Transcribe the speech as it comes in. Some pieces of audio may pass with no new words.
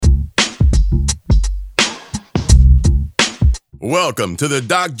Welcome to the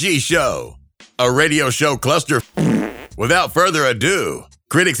Doc G Show, a radio show cluster. Without further ado,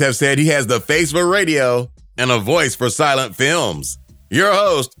 critics have said he has the face for radio and a voice for silent films. Your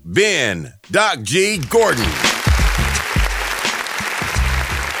host, Ben Doc G Gordon.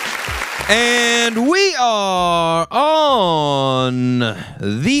 And we are on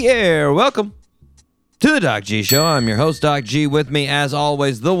the air. Welcome to the Doc G Show. I'm your host, Doc G. With me, as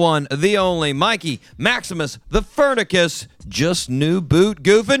always, the one, the only, Mikey Maximus, the Fernicus, just new boot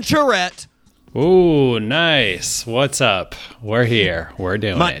goofing Charette. Ooh, nice. What's up? We're here. We're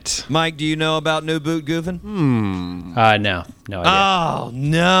doing it. Mike, do you know about new boot goofing? No idea. Oh,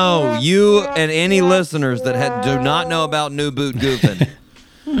 no. You and any listeners that do not know about new boot goofing,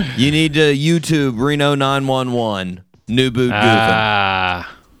 you need to YouTube Reno 911, new boot goofing.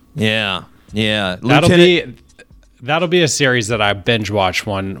 Yeah. That'll be a series that I binge watch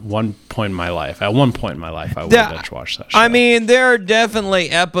one point in my life. At one point in my life, I will binge watch that show. I mean, there are definitely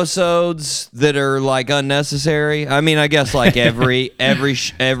episodes that are like unnecessary. I mean, I guess like every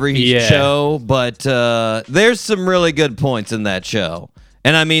show, but there's some really good points in that show.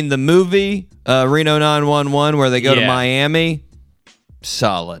 And I mean, the movie Reno 911, where they go to Miami,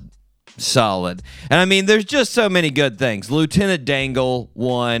 solid. And I mean, there's just so many good things. Lieutenant Dangle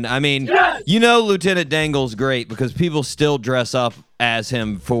won. I mean, you know Lieutenant Dangle's great because people still dress up as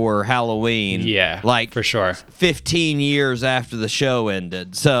him for Halloween. Yeah, like for sure. 15 years after the show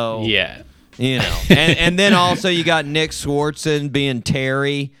ended. So yeah, you know. and then also you got Nick Swartzen being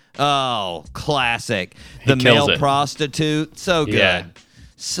Terry. Oh, classic. The male prostitute. So good. Yeah.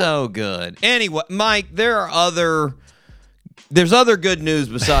 So good. Anyway, Mike, there's other good news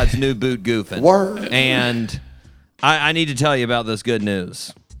besides new boot goofing. Word. And I need to tell you about this good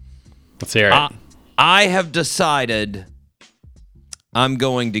news. Let's hear it. I have decided I'm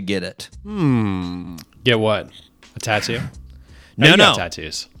going to get it. Get what? A tattoo? No.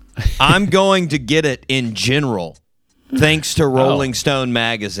 Tattoos. I'm going to get it in general, thanks to Rolling Stone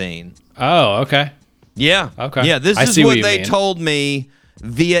magazine. Oh, okay. Yeah. Okay. Yeah, this I is see what you they mean. told me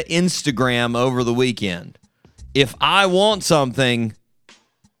via Instagram over the weekend. If I want something,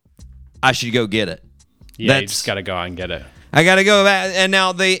 I should go get it. Yeah, you just got to go out and get it. I got to go back. And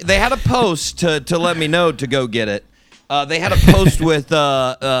now they had a post to let me know to go get it. They had a post with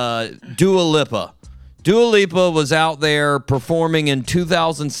Dua Lipa. Dua Lipa was out there performing in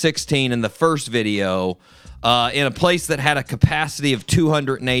 2016 in the first video in a place that had a capacity of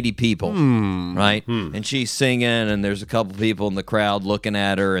 280 people, right? And she's singing, and there's a couple people in the crowd looking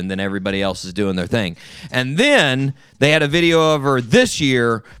at her, and then everybody else is doing their thing. And then they had a video of her this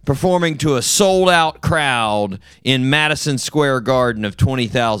year performing to a sold-out crowd in Madison Square Garden of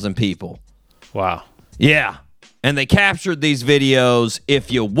 20,000 people. Wow. Yeah. And they captured these videos.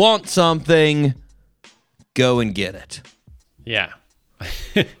 If you want something, go and get it. Yeah.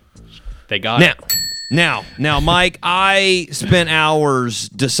 They got it. Now, Mike, I spent hours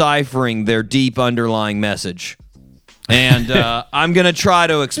deciphering their deep underlying message, and I'm going to try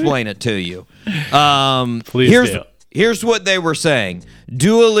to explain it to you. Please do. Here's what they were saying.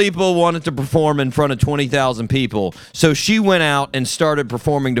 Dua Lipa wanted to perform in front of 20,000 people, so she went out and started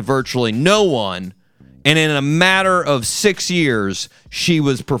performing to virtually no one, and in a matter of 6 years, she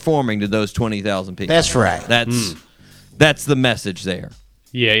was performing to those 20,000 people. That's right. That's the message there.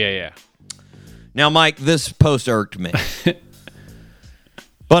 Yeah. Now, Mike, this post irked me.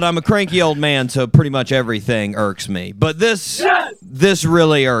 But I'm a cranky old man, so pretty much everything irks me. But this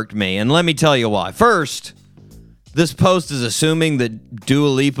really irked me, and let me tell you why. First, this post is assuming that Dua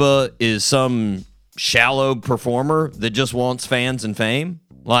Lipa is some shallow performer that just wants fans and fame.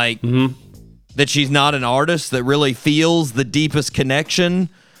 Like, that she's not an artist that really feels the deepest connection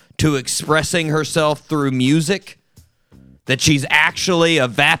to expressing herself through music. That she's actually a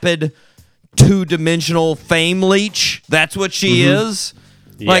vapid, two-dimensional fame leech. That's what she is.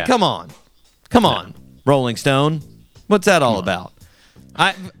 Yeah. Like, come on, Rolling Stone. What's that all about?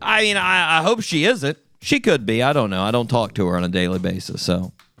 I mean, I hope she isn't. She could be. I don't know. I don't talk to her on a daily basis,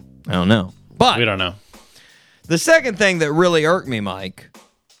 so I don't know. But We don't know. the second thing that really irked me, Mike,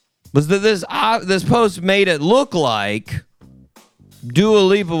 was that this post made it look like Dua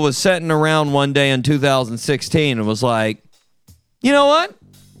Lipa was sitting around one day in 2016 and was like, you know what?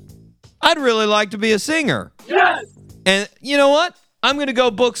 I'd really like to be a singer. Yes! And you know what? I'm going to go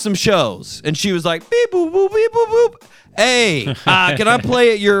book some shows. And she was like, beep, boop, boop, beep, boop, boop. Hey, can I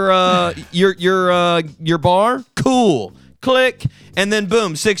play at your bar? Cool. Click. And then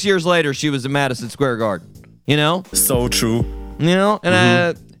boom, 6 years later, she was in Madison Square Garden. You know? So true. You know?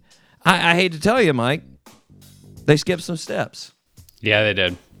 And I hate to tell you, Mike, they skipped some steps. Yeah, they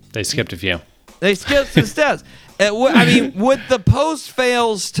did. They skipped a few. They skipped some steps. I mean, what the post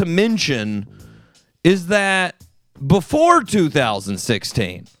fails to mention is that before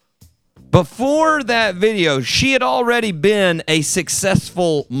 2016, before that video, she had already been a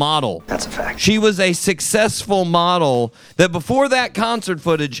successful model. That's a fact. She was a successful model that before that concert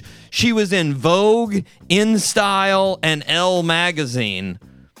footage, she was in Vogue, InStyle, and Elle magazine.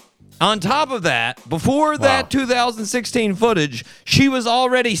 On top of that, before that 2016 footage, she was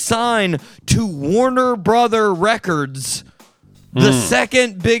already signed to Warner Brother Records, the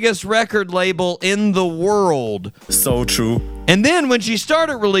second biggest record label in the world. So true. And then when she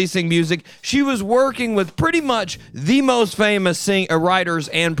started releasing music, she was working with pretty much the most famous writers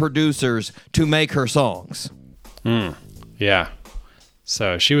and producers to make her songs. Yeah.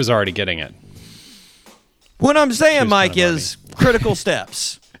 So she was already getting it. What I'm saying, Mike, kind of is critical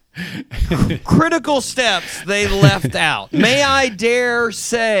steps. Critical steps they left out. May I dare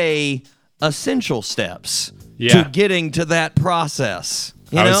say essential steps to getting to that process.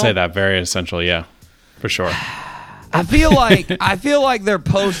 I would say that very essential, yeah. For sure. I feel like their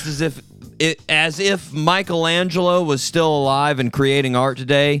post as if Michelangelo was still alive and creating art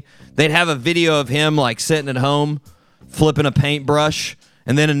today. They'd have a video of him like sitting at home flipping a paintbrush,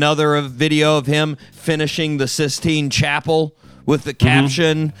 and then another video of him finishing the Sistine Chapel with the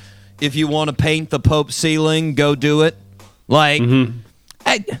caption, "If you want to paint the Pope's ceiling, go do it." Like,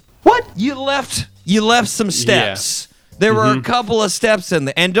 what? You left some steps. There were a couple of steps in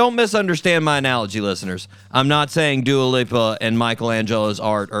there. And don't misunderstand my analogy, listeners. I'm not saying Dua Lipa and Michelangelo's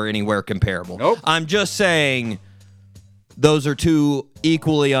art are anywhere comparable. Nope. I'm just saying those are two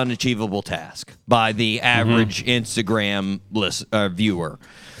equally unachievable tasks by the average Instagram viewer.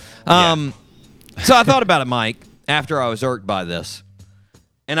 So I thought about it, Mike, after I was irked by this.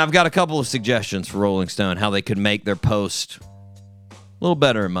 And I've got a couple of suggestions for Rolling Stone, how they could make their post a little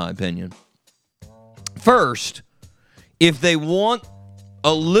better, in my opinion. First, if they want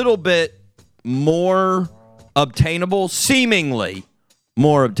a little bit more obtainable, seemingly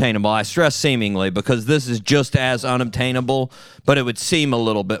more obtainable, I stress seemingly because this is just as unobtainable, but it would seem a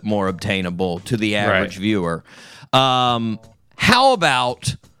little bit more obtainable to the average viewer. How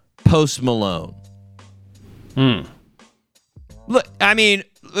about Post Malone? Look, I mean,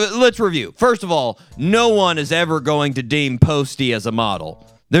 let's review. First of all, no one is ever going to deem Posty as a model.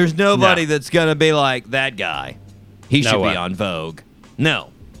 There's nobody that's going to be like, that guy, he should be on Vogue. No.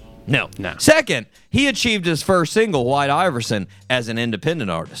 Second, he achieved his first single, White Iverson, as an independent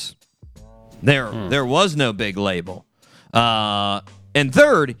artist. There was no big label. And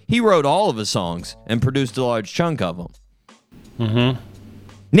third, he wrote all of his songs and produced a large chunk of them.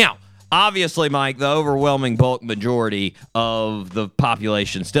 Now, obviously, Mike, the overwhelming bulk majority of the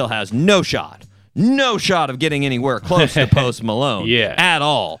population still has no shot of getting anywhere close to Post Malone at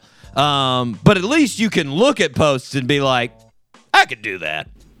all. But at least you can look at posts and be like, I could do that.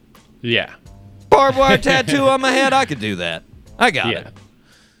 Yeah. Barbed wire tattoo on my head, I could do that. I got it.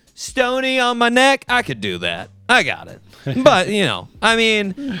 Stony on my neck, I could do that. I got it. But, I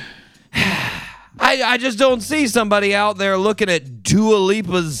mean, I just don't see somebody out there looking at Dua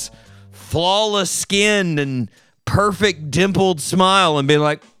Lipa's flawless skin and perfect dimpled smile and being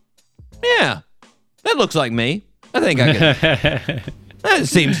like, yeah, that looks like me. I think I can. That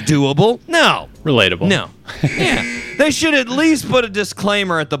seems doable. No. Relatable. No. Yeah. They should at least put a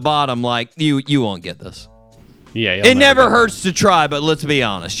disclaimer at the bottom like, you won't get this. Yeah. It never hurts to try, but let's be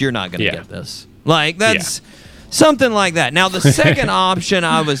honest, you're not going to get this. Like, that's something like that. Now, the second option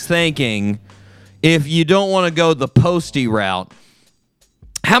I was thinking, if you don't want to go the Posty route,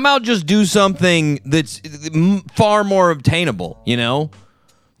 how about just do something that's far more obtainable,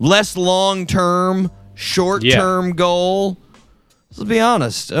 Less long-term, short-term goal. Let's be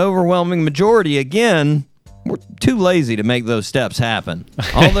honest, overwhelming majority, again, we're too lazy to make those steps happen.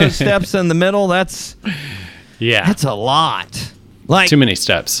 All those steps in the middle, that's a lot. Like, too many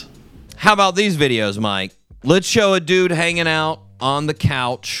steps. How about these videos, Mike? Let's show a dude hanging out on the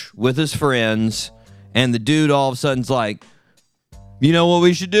couch with his friends, and the dude all of a sudden's like, you know what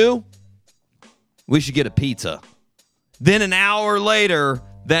we should do? We should get a pizza. Then an hour later,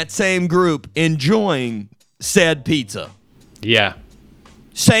 that same group enjoying said pizza. Yeah.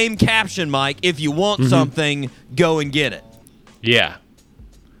 Same caption, Mike. If you want something, go and get it. Yeah.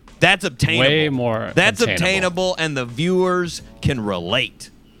 That's obtainable. Way more. That's obtainable, and the viewers can relate.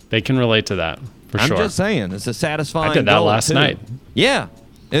 They can relate to that, for sure. I'm just saying, it's a satisfying I did that goal, last too. night. Yeah.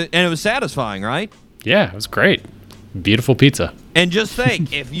 And it was satisfying, right? Yeah, it was great. Beautiful pizza. And just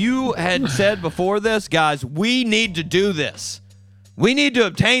think, if you had said before this, guys, we need to do this. We need to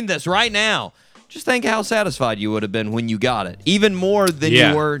obtain this right now. Just think how satisfied you would have been when you got it. Even more than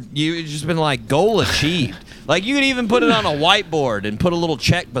you were. You just been like, goal achieved. Like, you could even put it on a whiteboard and put a little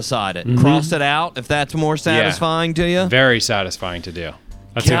check beside it. Cross it out if that's more satisfying to you. Very satisfying to do.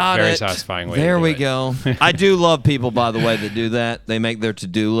 That's a very satisfying way there to do we it. go. I do love people, by the way, that do that. They make their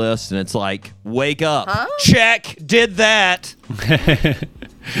to-do list, and it's like, wake up. Huh? Check. Did that.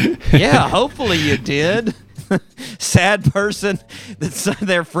 Yeah, hopefully you did. Sad person that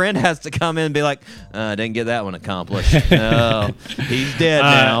their friend has to come in and be like, didn't get that one accomplished. Oh, he's dead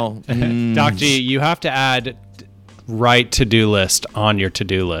now. Doc G, you have to add right to-do list on your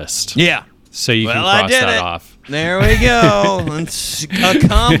to-do list. Yeah. So you can cross that off. There we go. It's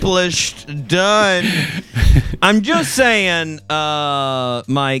accomplished. Done. I'm just saying,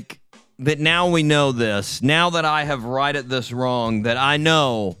 Mike, that now we know this. Now that I have righted this wrong, that I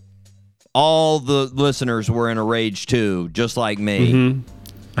know all the listeners were in a rage too, just like me.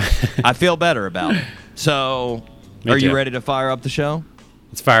 Mm-hmm. I feel better about it. So, are you ready to fire up the show?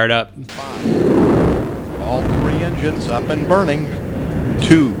 Let's fire it up. 5. All 3 engines up and burning.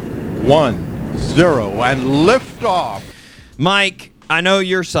 2, 1, 0, and lift off. Mike, I know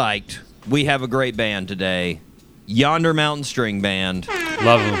you're psyched. We have a great band today. Yonder Mountain String Band.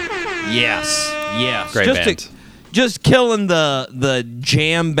 Love them. Yes. Great band. Just killing the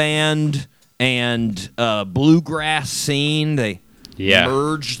jam band and bluegrass scene. They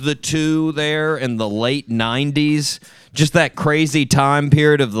merged the two there in the late 90s. Just that crazy time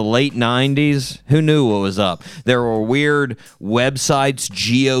period of the late 90s. Who knew what was up? There were weird websites,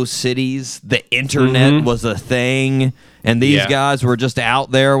 GeoCities. The internet was a thing. And these guys were just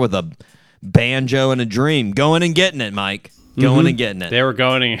out there with a banjo and a dream. Going and getting it, Mike. Going and getting it. They were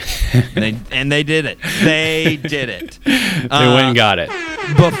going and they did it. They did it. They went and got it.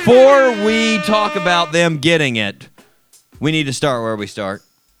 Before we talk about them getting it, we need to start where we start.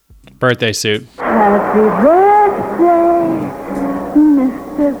 Birthday suit. Happy birthday,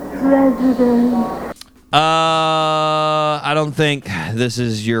 Mr. President. I don't think this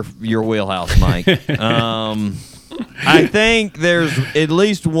is your wheelhouse, Mike. I think there's at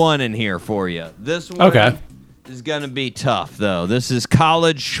least one in here for you. This one is going to be tough, though. This is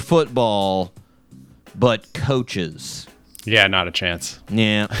college football, but coaches. Yeah, not a chance.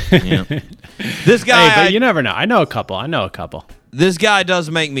 Yeah. This guy... Hey, but you never know. I know a couple. This guy does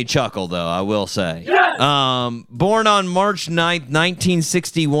make me chuckle, though, I will say. Yes! Born on March 9th,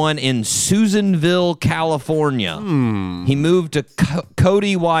 1961 in Susanville, California. He moved to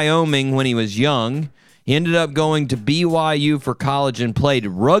Cody, Wyoming when he was young. He ended up going to BYU for college and played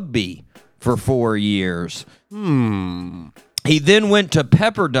rugby for 4 years. He then went to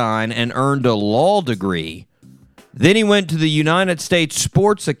Pepperdine and earned a law degree. Then he went to the United States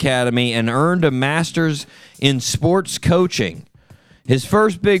Sports Academy and earned a master's in sports coaching. His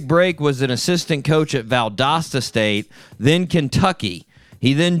first big break was an assistant coach at Valdosta State, then Kentucky.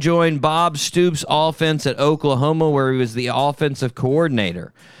 He then joined Bob Stoops' offense at Oklahoma, where he was the offensive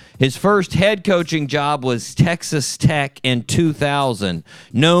coordinator. His first head coaching job was Texas Tech in 2000,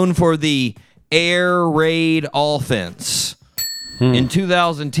 known for the air raid offense. In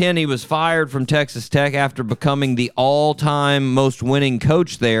 2010, he was fired from Texas Tech after becoming the all-time most winning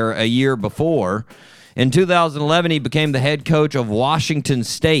coach there a year before. In 2011, he became the head coach of Washington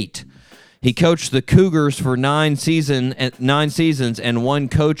State. He coached the Cougars for 9 seasons and won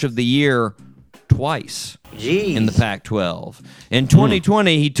Coach of the Year twice in the Pac-12. In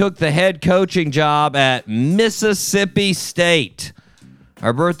 2020, he took the head coaching job at Mississippi State.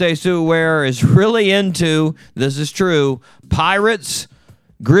 Our birthday suit wearer is really into, this is true, Pirates,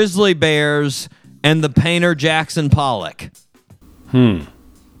 Grizzly Bears, and the painter Jackson Pollock.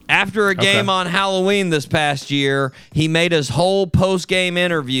 After a game on Halloween this past year, he made his whole post-game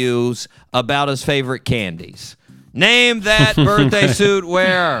interviews about his favorite candies. Name that birthday suit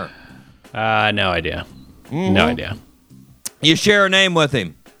wearer. No idea. No idea. You share a name with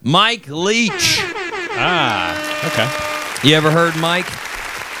him. Mike Leach. Okay. You ever heard Mike?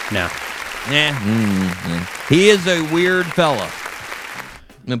 No. Yeah. He is a weird fella.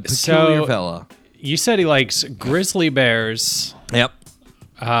 A peculiar fella. You said he likes Grizzly Bears. Yep.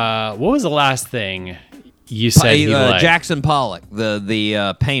 What was the last thing you said he liked? Jackson Pollock,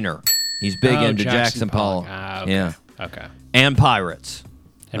 the painter. He's big into Jackson Pollock. Okay. Yeah. Okay. And Pirates.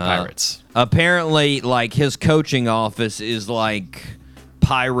 Apparently, like, his coaching office is like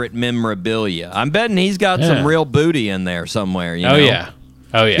pirate memorabilia. I'm betting he's got some real booty in there somewhere. You know? Oh, yeah.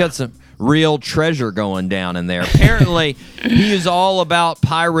 He's got some real treasure going down in there. Apparently, he is all about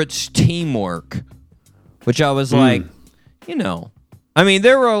Pirates teamwork, which I was like, I mean,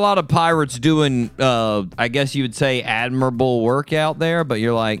 there were a lot of Pirates doing, I guess you would say, admirable work out there, but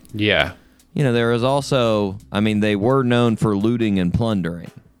you're like, yeah. There was also, I mean, they were known for looting and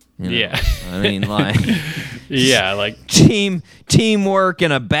plundering. Yeah. I mean, like, Yeah, like teamwork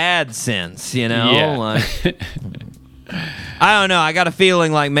in a bad sense, you know? Yeah. Like, I don't know. I got a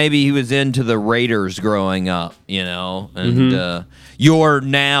feeling like maybe he was into the Raiders growing up, you know? And your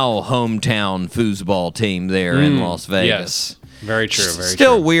now hometown foosball team there in Las Vegas. Yes. Very true. Very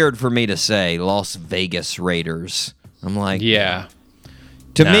Still true. weird for me to say Las Vegas Raiders. I'm like, Yeah.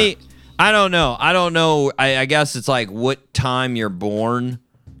 to Nah. me, I don't know. I guess it's like what time you're born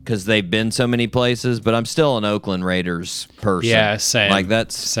because they've been so many places, but I'm still an Oakland Raiders person. Yeah, same. Like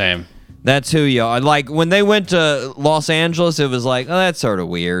that's Same. who you are. Like when they went to Los Angeles, it was like, oh, that's sort of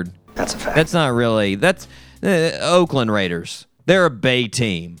weird. That's a fact. That's not really. That's Oakland Raiders. They're a Bay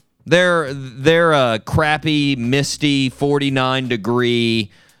team. They're a crappy, misty, 49-degree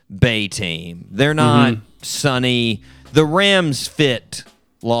Bay team. They're not sunny. The Rams fit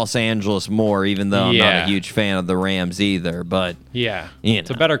Los Angeles more, even though I'm not a Yeah. huge fan of the Rams either. But Yeah. You It's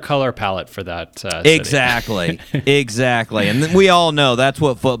a know. better color palette for that city. exactly, exactly. And then we all know that's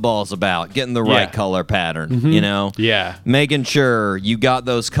what football's about: getting the right Yeah. color pattern. You know, Yeah. making sure you got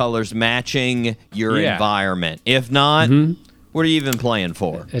those colors matching your Yeah. environment. If not, what are you even playing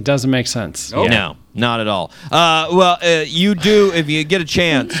for? It doesn't make sense. Yeah. No, not at all. You do, if you get a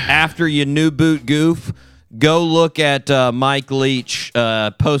chance, after you new boot goof, go look at Mike Leach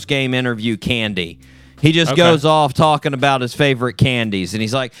post-game interview Candy. He just goes off talking about his favorite candies, and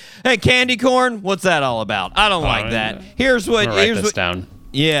he's like, hey, candy corn, what's that all about? I don't like that. Here's I'm what... gonna write Here's this what. down.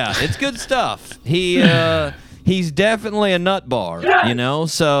 Yeah, it's good stuff. He's definitely a nut bar, you know?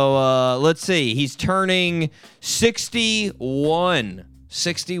 So let's see. He's turning 61.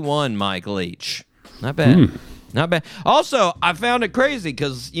 61, Mike Leach. Not bad. Not bad. Also, I found it crazy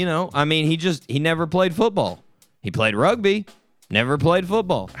because, you know, I mean, he never played football. He played rugby, never played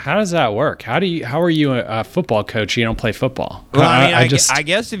football. How does that work? How are you a football coach? You don't play football. Well, I mean, I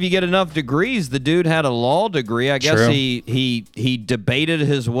guess if you get enough degrees, the dude had a law degree. I guess True. he debated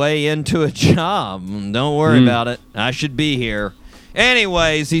his way into a job. Don't worry about it. I should be here.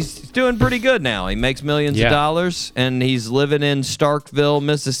 Anyways, he's doing pretty good now. He makes millions of dollars, and he's living in Starkville,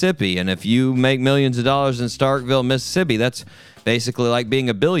 Mississippi. And if you make millions of dollars in Starkville, Mississippi, that's basically like being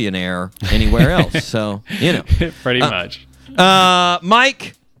a billionaire anywhere else. So, you know. Pretty much.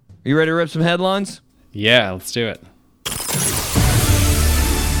 Mike, are you ready to rip some headlines? Yeah, let's do it.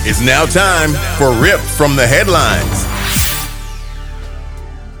 It's now time for Rip from the Headlines.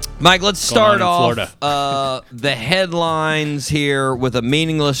 Mike, let's start on in off the headlines here with a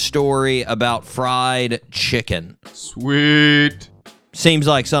meaningless story about fried chicken. Sweet. Seems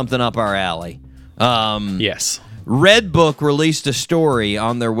like something up our alley. Yes. Redbook released a story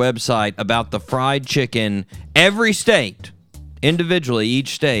on their website about the fried chicken. Every state, individually, each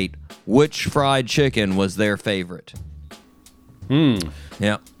state, which fried chicken was their favorite.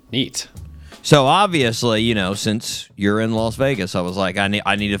 Yeah. Neat. So obviously, you know, since you're in Las Vegas, I was like, I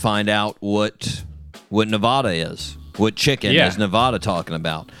need to find out what Nevada is. What chicken is Nevada talking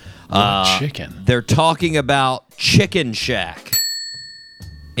about? Chicken. They're talking about Chicken Shack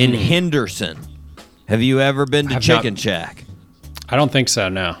in Henderson. Have you ever been to I've Chicken not- Shack? I don't think so.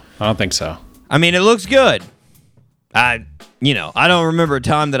 No, I don't think so. I mean, it looks good. I don't remember a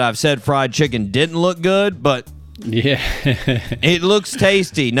time that I've said fried chicken didn't look good, but Yeah. it looks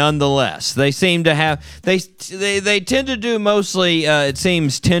tasty nonetheless. They seem to have they tend to do mostly it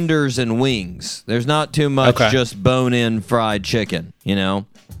seems tenders and wings. There's not too much just bone-in fried chicken, you know.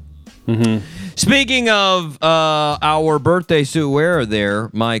 Speaking of our birthday suit wearer there,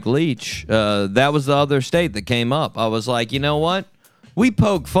 Mike Leach, that was the other state that came up. I was like, you know what? We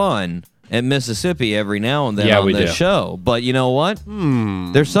poke fun at Mississippi every now and then on we this do. show. But you know what?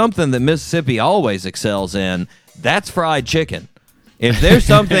 There's something that Mississippi always excels in. That's fried chicken. If there's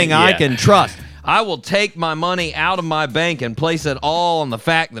something I Yeah. can trust, I will take my money out of my bank and place it all on the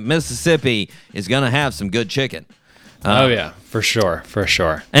fact that Mississippi is going to have some good chicken. Oh yeah, for sure.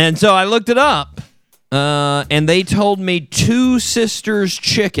 And so I looked it up, and they told me Two Sisters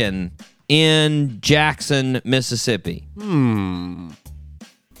Chicken in Jackson, Mississippi.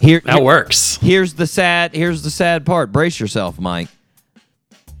 That works. Here's the sad part. Brace yourself, Mike.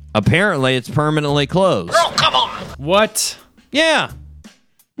 Apparently, it's permanently closed. What? Yeah.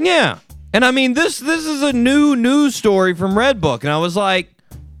 And I mean, this is a new news story from Redbook, and I was like,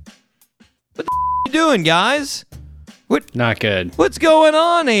 what the you doing, guys? Not good. What's going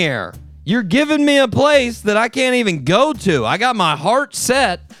on here? You're giving me a place that I can't even go to. I got my heart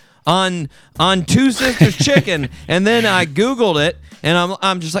set on Two Sisters Chicken, and then I Googled it, and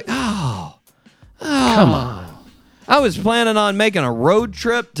I'm just like, oh, Come on. I was planning on making a road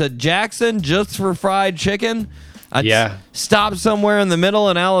trip to Jackson just for fried chicken. I Yeah. stopped somewhere in the middle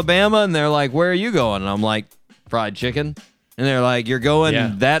in Alabama, and they're like, where are you going? And I'm like, fried chicken. And they're like, you're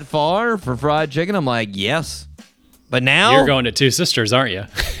going that far for fried chicken? I'm like, yes. But now You're going to Two Sisters, aren't you?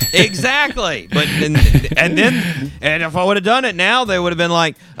 Exactly. But and if I would have done it now, they would have been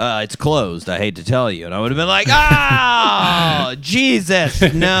like, it's closed. I hate to tell you. And I would have been like, oh,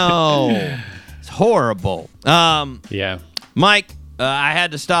 Jesus, no. It's horrible. Yeah. Mike, I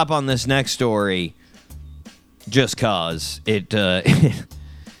had to stop on this next story just cause it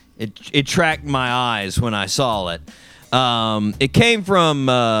tracked my eyes when I saw it. It came from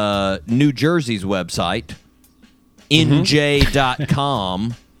New Jersey's website,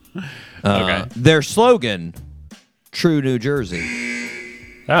 NJ.com. Okay. Their slogan, True New Jersey.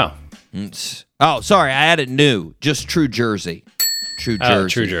 Oh. Oh, sorry, I added new. Just True Jersey. True Jersey.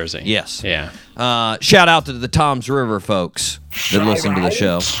 True Jersey. Yes. Yeah. Shout out to the Toms River folks that listen to the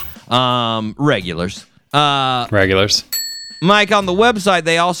show. Regulars. Regulars. Mike, on the website,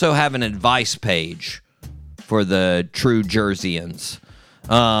 they also have an advice page for the True Jerseyans.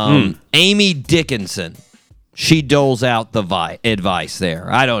 Amy Dickinson. She doles out the advice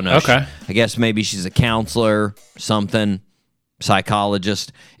there. I don't know. Okay. I guess maybe she's a counselor, something,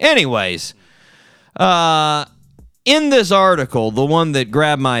 psychologist. Anyways, in this article, the one that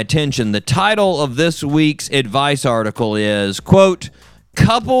grabbed my attention, the title of this week's advice article is, quote,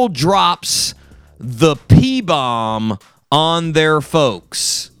 couple drops the P-bomb on their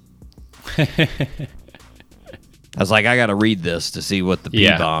folks. I was like, I got to read this to see what the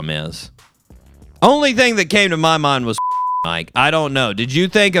P-bomb is. Only thing that came to my mind was Mike. I don't know. Did you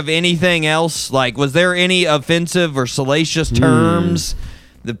think of anything else? Like, was there any offensive or salacious terms,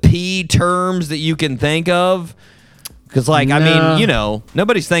 the P terms that you can think of? Because, like, I mean, you know,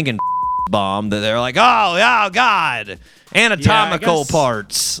 nobody's thinking bomb that they're like, oh, God, anatomical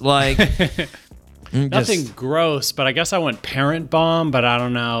parts. Like, nothing gross, but I guess I went parent bomb, but I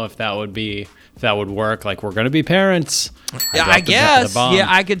don't know if that would work. Like, we're going to be parents. I guess. Yeah,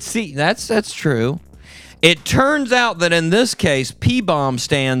 I could see. That's true. It turns out that in this case, P-bomb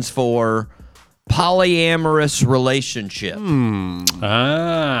stands for polyamorous relationship. Okay.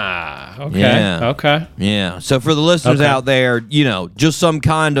 Yeah. Okay. Yeah. So for the listeners out there, you know, just some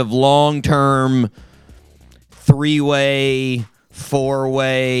kind of long-term 3-way,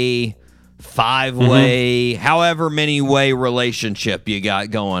 4-way, 5-way, however many way relationship you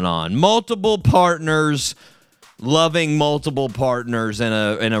got going on. Multiple partners loving multiple partners in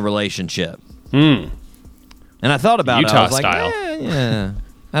a relationship. And I thought about Utah it. I was style. like, yeah.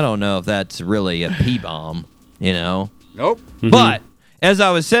 I don't know if that's really a P-bomb, you know? Nope. But as I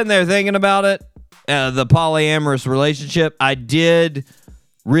was sitting there thinking about it, the polyamorous relationship, I did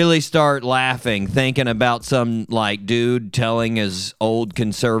really start laughing, thinking about some like dude telling his old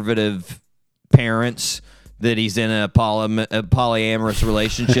conservative parents that he's in a polyamorous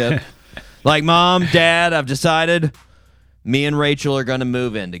relationship. Like, Mom, Dad, I've decided me and Rachel are going to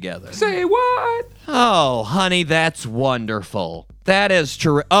move in together. Say what? Oh, honey, that's wonderful. That is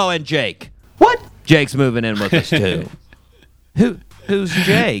true. Oh, and Jake. What? Jake's moving in with us, too. Who's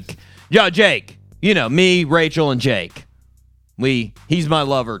Jake? Yeah, Jake. You know, me, Rachel, and Jake. He's my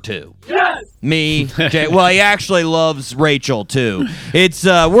lover, too. Yes! Me, Jake. Well, he actually loves Rachel, too. It's,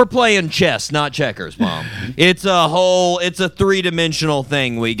 we're playing chess, not checkers, Mom. It's a 3-dimensional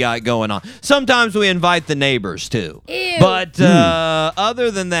thing we got going on. Sometimes we invite the neighbors, too. Ew. But,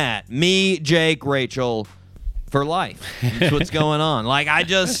 other than that, me, Jake, Rachel, for life. That's what's going on. Like,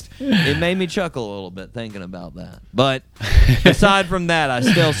 it made me chuckle a little bit thinking about that. But aside from that, I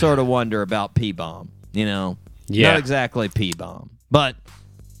still sort of wonder about P-bomb, you know? Yeah. Not exactly P-bomb. But,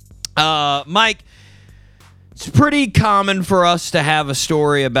 Mike, it's pretty common for us to have a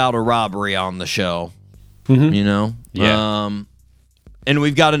story about a robbery on the show. You know? Yeah. And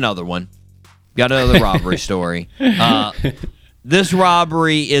we've got another one. Got another robbery story. This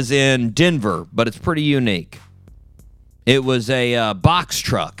robbery is in Denver, but it's pretty unique. It was a box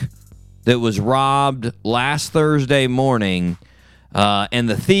truck that was robbed last Thursday morning, and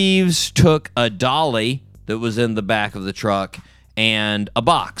the thieves took a dolly that was in the back of the truck and a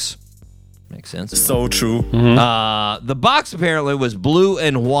box. Makes sense. So true. The box apparently was blue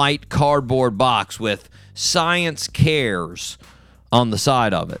and white cardboard box with Science Cares on the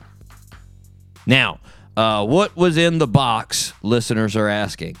side of it. Now, what was in the box, listeners are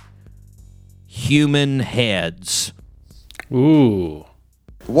asking? Human heads. Ooh.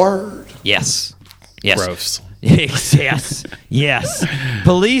 Word. Yes. Gross. Yes.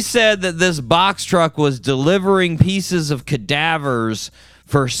 Police said that this box truck was delivering pieces of cadavers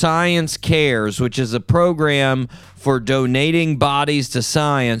for Science Cares, which is a program for donating bodies to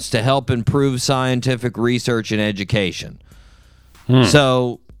science to help improve scientific research and education.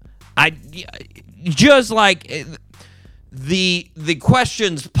 So, just like the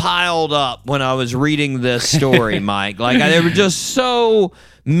questions piled up when I was reading this story, Mike. Like there were just so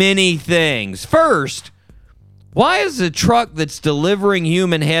many things. First, why is a truck that's delivering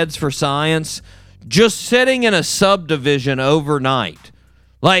human heads for science just sitting in a subdivision overnight?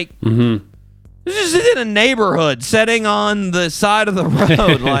 Like, just in a neighborhood, sitting on the side of the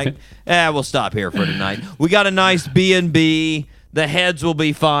road. Like, we'll stop here for tonight. We got a nice B&B. The heads will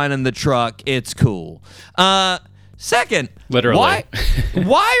be fine in the truck. It's cool. Second, literally,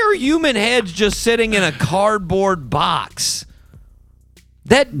 why are human heads just sitting in a cardboard box?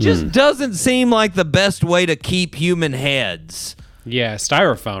 That just doesn't seem like the best way to keep human heads. Yeah,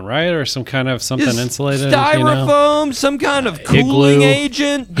 styrofoam, right? Or some kind of something Just insulated. Styrofoam, some kind of cooling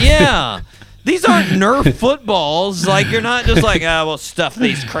agent. Yeah. These aren't Nerf footballs. Like, you're not just like, we'll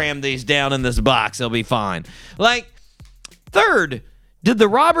cram these down in this box. They'll be fine. Like, third, did the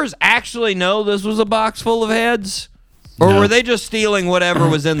robbers actually know this was a box full of heads? Or were they just stealing whatever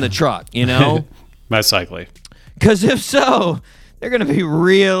was in the truck, you know? Most likely. Because if so, they're going to be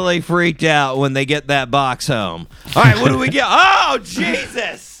really freaked out when they get that box home. All right, what do we get? Oh,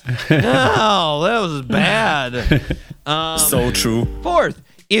 Jesus! No, that was bad. So true. Fourth,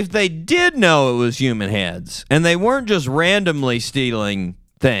 if they did know it was human heads and they weren't just randomly stealing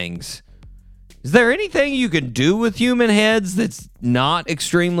things, is there anything you can do with human heads that's not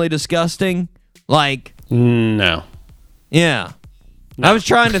extremely disgusting? Like, no. Yeah. No. I was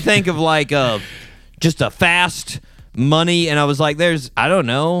trying to think of like just a fast money, and I was like, I don't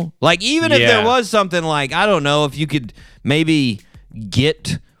know. Like, even if there was something like, I don't know, if you could maybe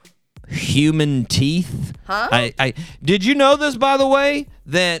get human teeth. Huh? I did you know this, by the way,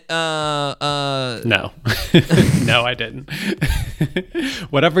 that no. No, I didn't.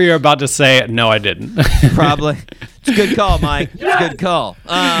 Whatever you're about to say, no, I didn't. Probably. It's a good call, Mike. It's a good call.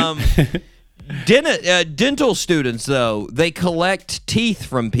 Dental students, though, they collect teeth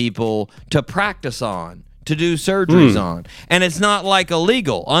from people to practice on, to do surgeries on. And it's not like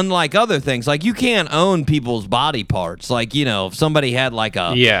illegal, unlike other things. Like, you can't own people's body parts. Like, you know, if somebody had like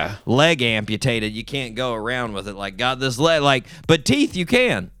a leg amputated, you can't go around with it. Like, got this leg, like, but teeth you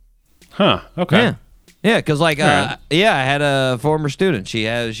can. Huh. Okay. Yeah. Yeah, because like, I had a former student. She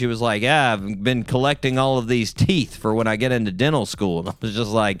was like, I've been collecting all of these teeth for when I get into dental school. And I was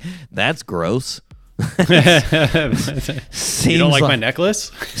just like, that's gross. You don't like my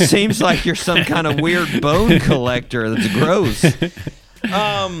necklace? Seems like you're some kind of weird bone collector. That's gross.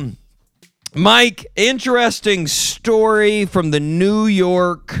 Mike, interesting story from the New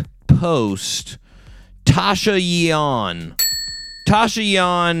York Post. Tasha Yan. Tasha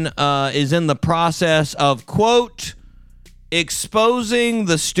Yan is in the process of, quote, exposing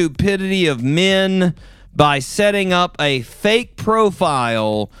the stupidity of men by setting up a fake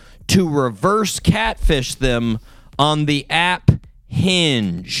profile to reverse catfish them on the app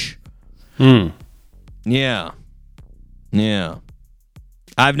Hinge. Yeah.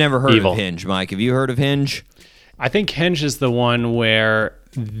 I've never heard of Hinge, Mike. Have you heard of Hinge? I think Hinge is the one where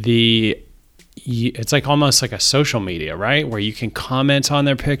it's like almost like a social media, right? Where you can comment on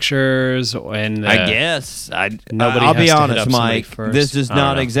their pictures, and I guess I'll be honest, Mike. This is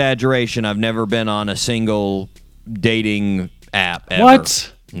not exaggeration. I've never been on a single dating app ever.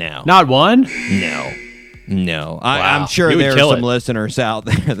 What? No, not one. No. I'm sure there are some listeners out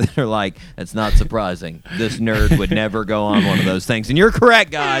there that are like, "It's not surprising. This nerd would never go on one of those things." And you're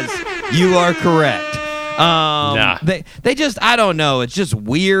correct, guys. You are correct. They just, I don't know. It's just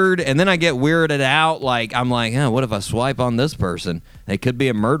weird. And then I get weirded out. Like, I'm like, what if I swipe on this person? They could be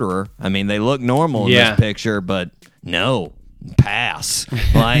a murderer. I mean, they look normal in this picture, but no, pass.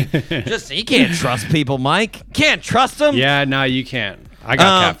 Like, you can't trust people, Mike. Can't trust them. Yeah, no, you can't. I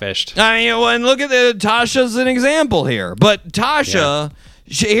got catfished. And look at Tasha's an example here. But Tasha,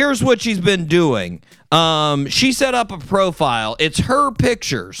 here's what she's been doing. She set up a profile. It's her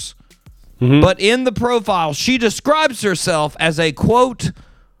pictures. But in the profile, she describes herself as a, quote,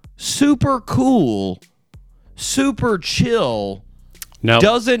 super cool, super chill,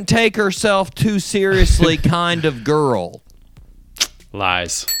 doesn't take herself too seriously kind of girl.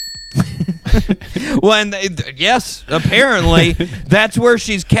 Lies. Yes, apparently, that's where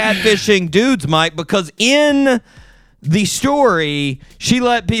she's catfishing dudes, Mike, because in the story, she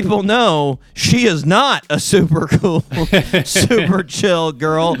let people know she is not a super cool, super chill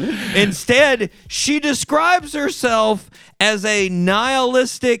girl. Instead, she describes herself as a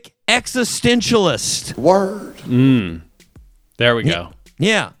nihilistic existentialist. Word. There we go.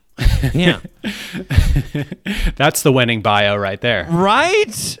 Yeah. That's the winning bio right there.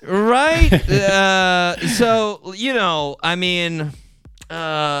 Right. So, I mean,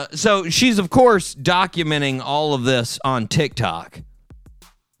 So she's, of course, documenting all of this on TikTok.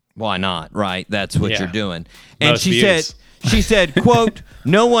 Why not, right? That's what you're doing. And Most she views. said, quote,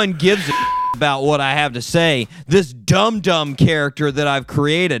 "No one gives a about what I have to say. This dumb character that I've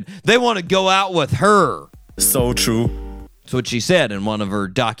created, they want to go out with her." So true. That's what she said in one of her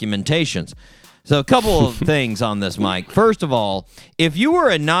documentations. So a couple of things on this, Mike. First of all, if you were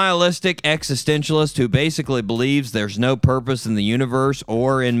a nihilistic existentialist who basically believes there's no purpose in the universe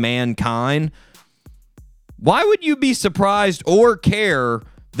or in mankind, why would you be surprised or care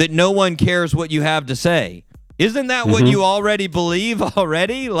that no one cares what you have to say? Isn't that what you already believe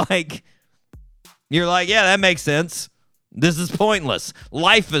already? Like, you're like, yeah, that makes sense. This is pointless.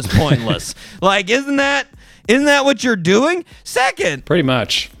 Life is pointless. Like, isn't that what you're doing? Second, Pretty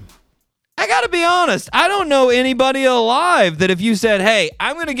much. I got to be honest. I don't know anybody alive that if you said, hey,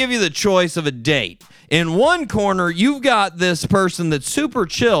 I'm going to give you the choice of a date. In one corner, you've got this person that's super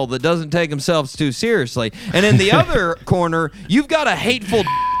chill that doesn't take themselves too seriously. And in the other corner, you've got a hateful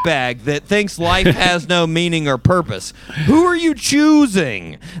bag that thinks life has no meaning or purpose. Who are you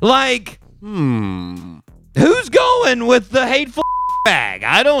choosing? Like, who's going with the hateful bag?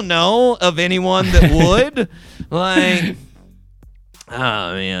 I don't know of anyone that would. Like,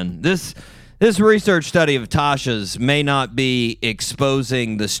 oh, man. This research study of Tasha's may not be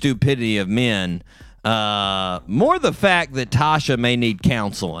exposing the stupidity of men. More the fact that Tasha may need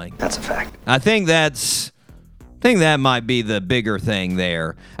counseling. That's a fact. I think that might be the bigger thing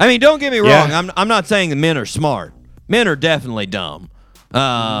there. I mean, don't get me wrong. Yeah. I'm not saying that men are smart. Men are definitely dumb.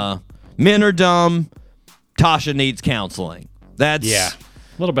 Men are dumb. Tasha needs counseling. That's A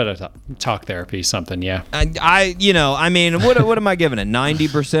little bit of talk therapy, something. Yeah. I mean, what am I giving it?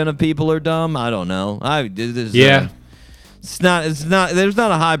 90% of people are dumb. I don't know. It's not. There's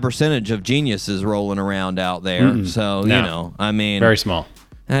not a high percentage of geniuses rolling around out there. So No. I mean, Very small.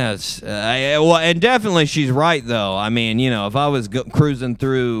 That's and definitely she's right though. I mean, if I was cruising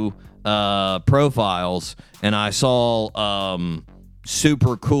through profiles and I saw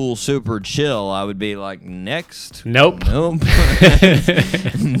super cool, super chill, I would be like, next. Nope.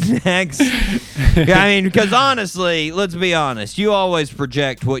 Next. I mean, because honestly, let's be honest, you always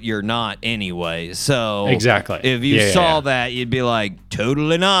project what you're not anyway. So Exactly. if you saw that, you'd be like,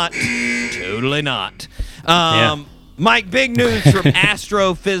 totally not. Totally not. Mike, big news from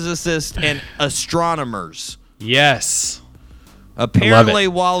astrophysicists and astronomers. Yes. Apparently,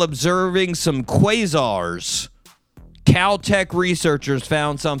 while observing some quasars, Caltech researchers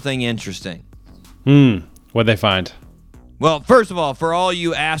found something interesting. What'd they find? Well, first of all, for all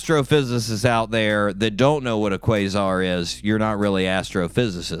you astrophysicists out there that don't know what a quasar is, you're not really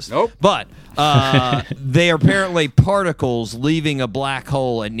astrophysicists. Nope. But they are apparently particles leaving a black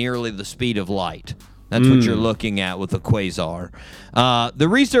hole at nearly the speed of light. That's what you're looking at with a quasar. The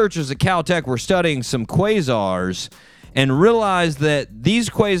researchers at Caltech were studying some quasars and realized that these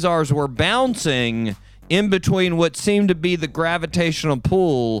quasars were bouncing in between what seemed to be the gravitational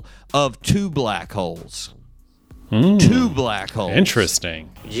pull of two black holes. Two black holes.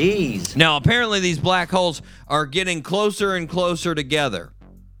 Interesting. Jeez. Now, apparently these black holes are getting closer and closer together,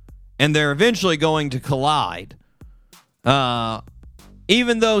 and they're eventually going to collide.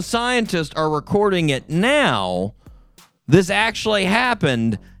 Even though scientists are recording it now, this actually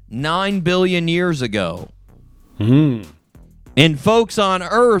happened 9 billion years ago. And folks on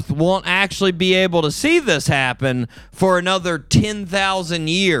Earth won't actually be able to see this happen for another 10,000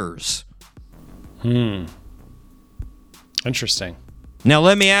 years. Interesting. Now,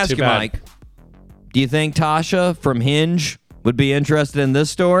 let me ask Too you, bad. Mike. Do you think Tasha from Hinge would be interested in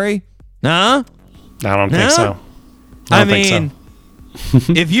this story? Huh? I don't think Huh? so. I don't think so. mean,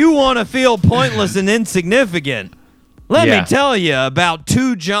 if you want to feel pointless and insignificant, let me tell you about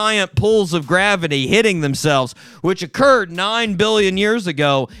two giant pulls of gravity hitting themselves, which occurred 9 billion years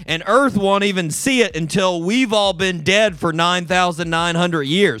ago, and Earth won't even see it until we've all been dead for 9,900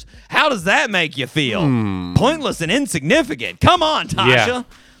 years. How does that make you feel? Pointless and insignificant. Come on, Tasha. Yeah.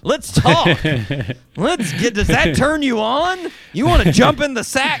 Let's talk. Does that turn you on? You want to jump in the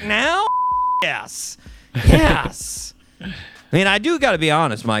sack now? Yes. Yes. I mean, I do got to be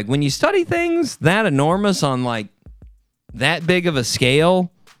honest, Mike. When you study things that enormous on like that big of a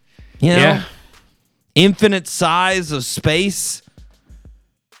scale, infinite size of space,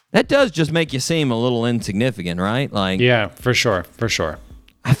 that does just make you seem a little insignificant, right? Like, Yeah, for sure. For sure.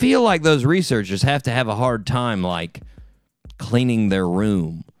 I feel like those researchers have to have a hard time, like, cleaning their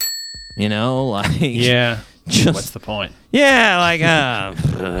room. Like, Yeah. just What's the point? yeah, like,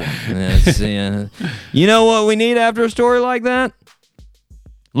 you know what we need after a story like that?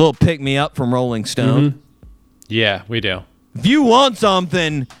 A little pick me up from Rolling Stone. Yeah, we do. If you want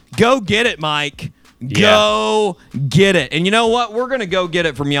something, go get it, Mike. Go get it. And you know what? We're going to go get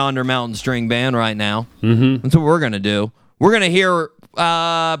it from Yonder Mountain String Band right now. Mm-hmm. That's what we're going to do. We're going to hear,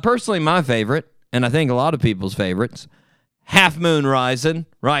 personally, my favorite, and I think a lot of people's favorites, Half Moon Rising,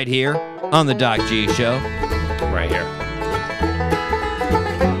 right here on the Doc G Show. Right here.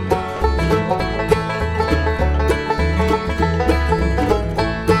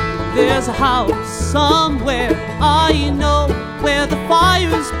 There's a house somewhere, I know, where the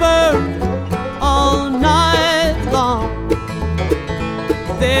fires burn all night long.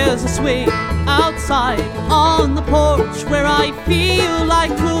 There's a swing outside on the porch where I feel I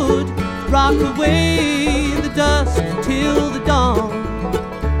could rock away the dust till the dawn.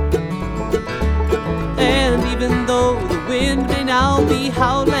 And even though the wind may now be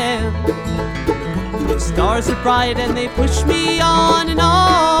howling, the stars are bright and they push me on and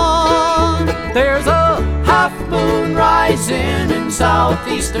on. There's a half moon rising in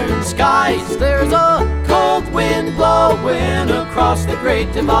southeastern skies. There's a cold wind blowing across the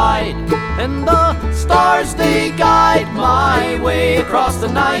Great Divide, and the stars they guide my way across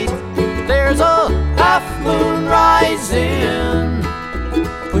the night. There's a half moon rising,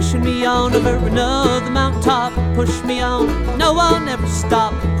 pushing me on over another mountaintop. Push me on, no, I'll never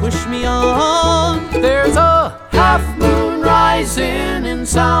stop. Push me on. There's a half moon rising in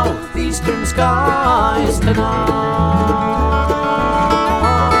southeastern skies tonight.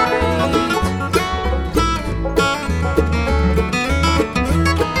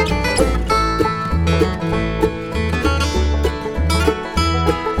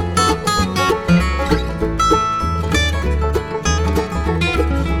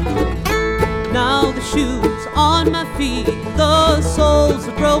 Now the shoes on my feet, the soles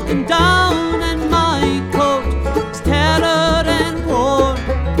are broken down, and my coat is tattered and worn,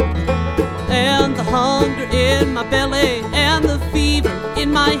 and the hunger in my belly and the fever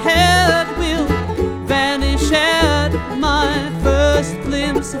in my head will vanish at my first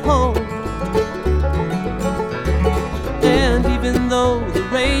glimpse of home. And even though the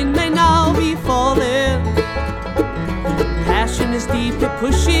rain may now be falling, passion is deep, it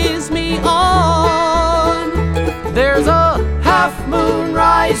pushes me on. There's a half moon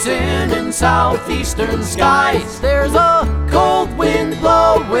rising in southeastern skies. There's a cold wind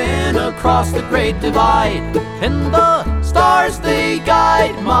blowing across the Great Divide, and the stars they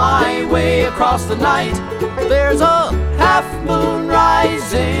guide my way across the night. There's a half moon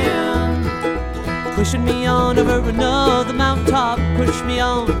rising, pushing me on over another mountaintop. Push me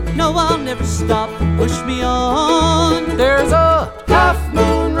on, no, I'll never stop. Push me on. There's a half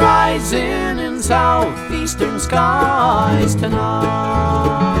moon rising in southeastern skies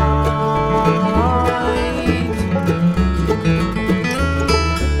tonight.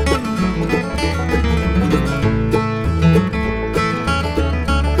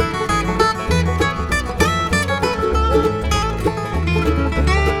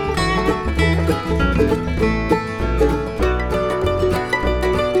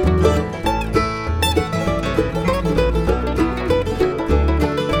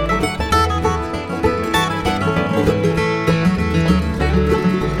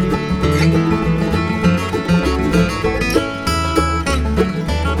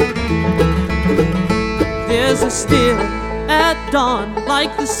 There's a still at dawn,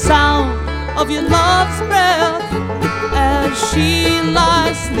 like the sound of your love's breath, as she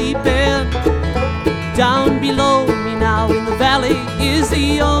lies sleeping. Down below me now in the valley is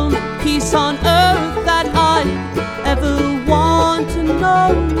the only peace on earth that I ever want to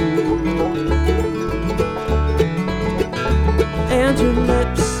know. And her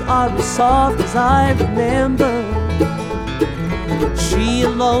lips are as soft as I remember. She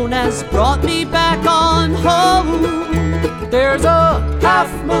alone has brought me back on home. There's a half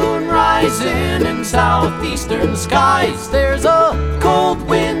moon rising in southeastern skies. There's a cold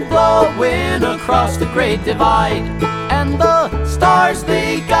wind blowing across the Great Divide, and the stars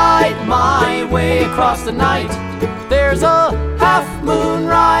they guide my way across the night. There's a half moon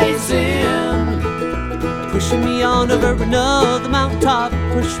rising, pushing me on over another mountaintop.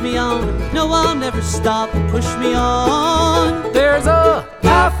 Push me on, no, I'll never stop. Push me on. There's a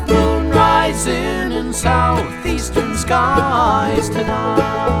half moon rising in southeastern skies tonight.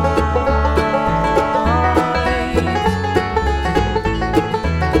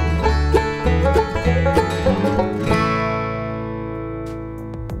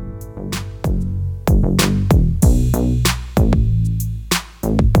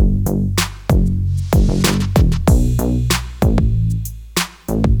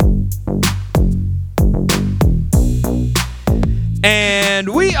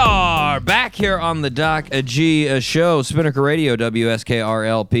 here on the Doc G show, Spinnaker Radio,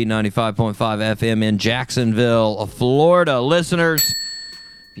 WSKRLP 95.5 FM in Jacksonville, Florida. Listeners,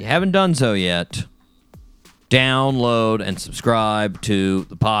 if you haven't done so yet, download and subscribe to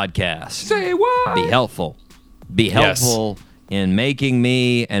the podcast. Say what? Be helpful. Be helpful in making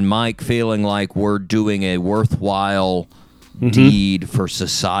me and Mike feeling like we're doing a worthwhile deed for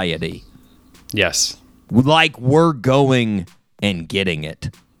society. Yes. Like we're going and getting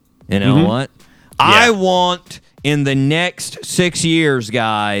it. You know what? I want in the next 6 years,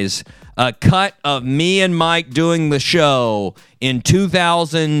 guys, a cut of me and Mike doing the show in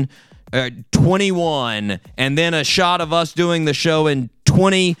 2021, and then a shot of us doing the show in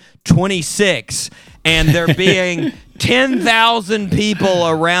 2026, and there being 10,000 people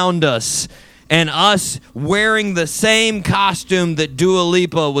around us, and us wearing the same costume that Dua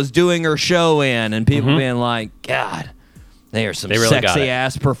Lipa was doing her show in, and people being like, God, they are some really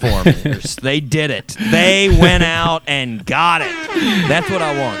sexy-ass performers. They did it. They went out and got it. That's what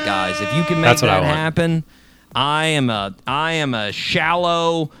I want, guys. If you can make that happen, I am a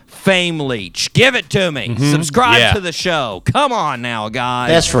shallow fame leech. Give it to me. Subscribe to the show. Come on now, guys.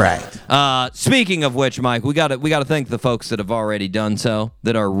 That's right. Speaking of which, Mike, we got to thank the folks that have already done so,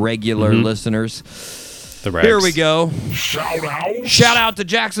 that are regular listeners. Here we go. Shout out to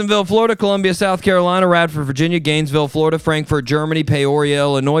Jacksonville, Florida, Columbia, South Carolina, Radford, Virginia, Gainesville, Florida, Frankfurt, Germany, Peoria,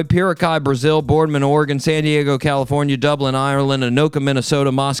 Illinois, Piracai, Brazil, Boardman, Oregon, San Diego, California, Dublin, Ireland, Anoka,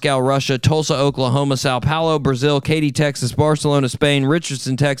 Minnesota, Moscow, Russia, Tulsa, Oklahoma, Sao Paulo, Brazil, Katy, Texas, Barcelona, Spain,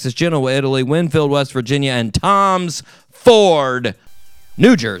 Richardson, Texas, Genoa, Italy, Winfield, West Virginia, and Tom's Ford,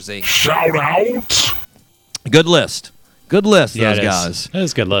 New Jersey. Shout out. Good list. Good list, those guys. That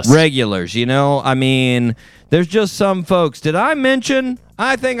is a good list. Regulars, you know? I mean, there's just some folks. Did I mention?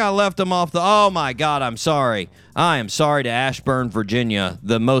 I think I left them off the... Oh, my God, I'm sorry. I am sorry to Ashburn, Virginia,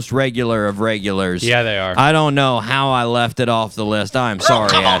 the most regular of regulars. Yeah, they are. I don't know how I left it off the list. I'm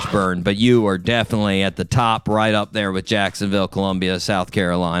sorry, Ashburn, but you are definitely at the top, right up there with Jacksonville, Columbia, South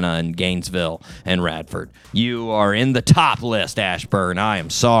Carolina, and Gainesville, and Radford. You are in the top list, Ashburn. I am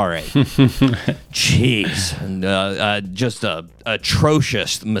sorry. Jeez. And, just a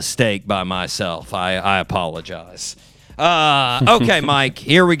atrocious mistake by myself. I apologize. Okay, Mike,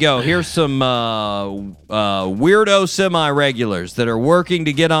 here we go. Here's some weirdo semi-regulars that are working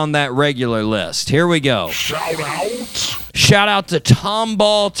to get on that regular list. Here we go. Shout out to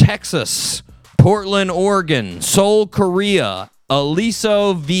Tomball, Texas, Portland, Oregon, Seoul, Korea,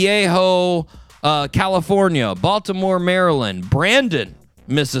 Aliso Viejo, California, Baltimore, Maryland, Brandon,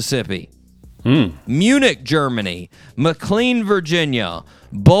 Mississippi, Munich, Germany, McLean, Virginia,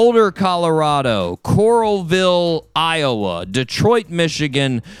 Boulder, Colorado, Coralville, Iowa, Detroit,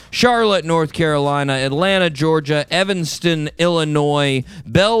 Michigan, Charlotte, North Carolina, Atlanta, Georgia, Evanston, Illinois,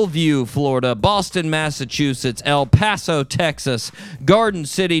 Bellevue, Florida, Boston, Massachusetts, El Paso, Texas, Garden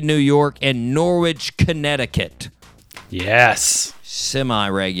City, New York, and Norwich, Connecticut. Yes.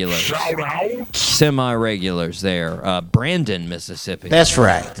 Semi-regulars. Shout out. Semi-regulars there. Brandon, Mississippi. That's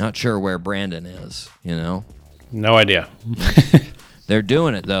right. Not sure where Brandon is, you know? No idea. They're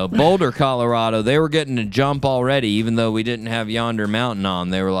doing it, though. Boulder, Colorado, they were getting a jump already, even though we didn't have Yonder Mountain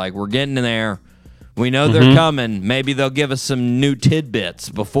on. They were like, we're getting in there. We know they're coming. Maybe they'll give us some new tidbits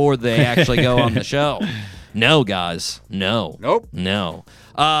before they actually go on the show. No, guys. No. Nope. No.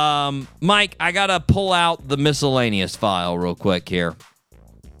 Mike, I got to pull out the miscellaneous file real quick here.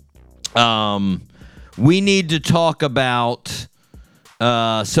 We need to talk about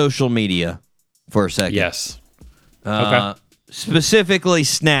social media for a second. Yes. Okay. Specifically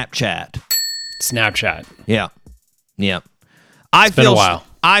Snapchat. Snapchat. Yeah. It's been a while.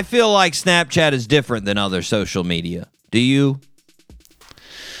 I feel like Snapchat is different than other social media. Do you?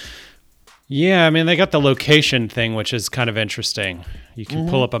 Yeah, I mean, they got the location thing, which is kind of interesting. You can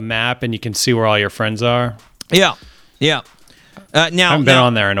pull up a map and you can see where all your friends are. Yeah. Now, I haven't been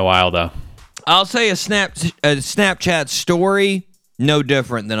on there in a while, though. I'll say a Snapchat story, no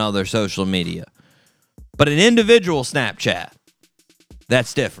different than other social media. But an individual Snapchat,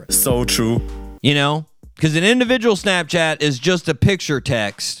 that's different. So true. You know? Because an individual Snapchat is just a picture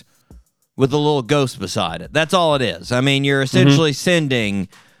text with a little ghost beside it. That's all it is. I mean, you're essentially sending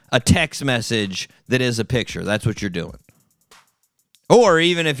a text message that is a picture. That's what you're doing. Or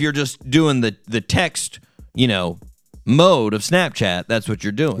even if you're just doing the text, mode of Snapchat, that's what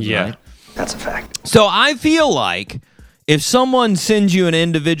you're doing, right? That's a fact. So I feel like if someone sends you an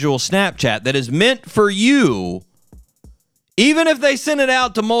individual Snapchat that is meant for you, even if they send it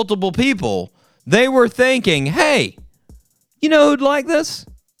out to multiple people, they were thinking, hey, you know who'd like this?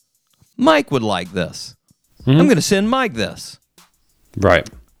 Mike would like this. I'm going to send Mike this. Right.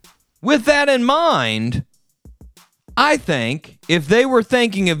 with that in mind, I think if they were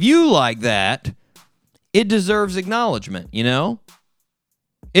thinking of you like that, it deserves acknowledgement, you know?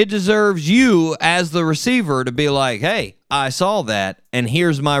 It deserves you as the receiver to be like, hey, I saw that, and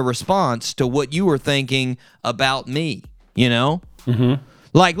here's my response to what you were thinking about me, you know? Mm-hmm.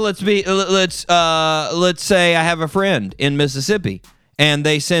 Like, let's say I have a friend in Mississippi, and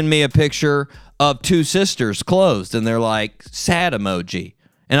they send me a picture of two sisters closed, and they're like, sad emoji.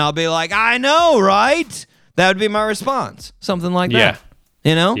 And I'll be like, I know, right? That would be my response. Something like that.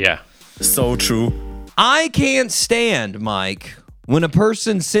 You know? Yeah. So true. I can't stand, Mike, when a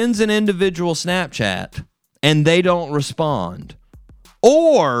person sends an individual Snapchat and they don't respond,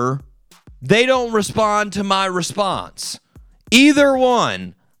 or they don't respond to my response. Either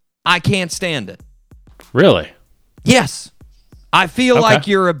one, I can't stand it. Really? Yes. I feel like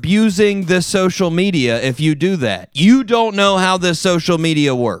you're abusing this social media if you do that. You don't know how this social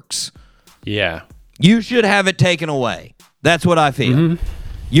media works. Yeah. You should have it taken away. That's what I feel. Mm-hmm.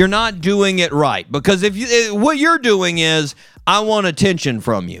 You're not doing it right, because what you're doing is, I want attention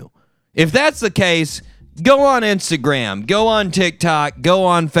from you. If that's the case, go on Instagram, go on TikTok, go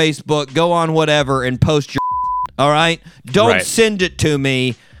on Facebook, go on whatever, and post your all right? Don't send it to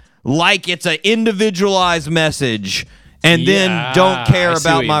me like it's an individualized message and then don't care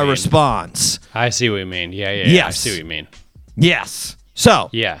about my response. I see what you mean. Yeah. Yes. I see what you mean. Yes. So,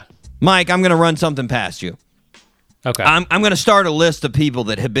 yeah, Mike, I'm going to run something past you. Okay. I'm going to start a list of people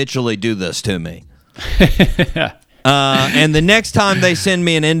that habitually do this to me. And the next time they send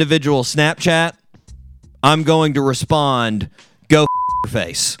me an individual Snapchat, I'm going to respond, go your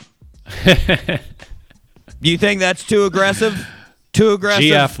face. Do you think that's too aggressive? Too aggressive?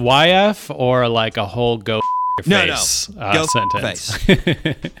 GFYF or like a whole go your face go sentence?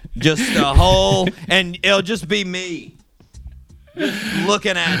 Face. Just a whole, and it'll just be me. Just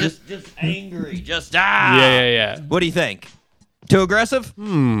looking at it, just angry, Yeah. What do you think? Too aggressive?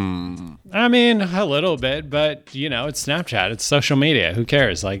 I mean, a little bit, but you know, it's Snapchat, it's social media. Who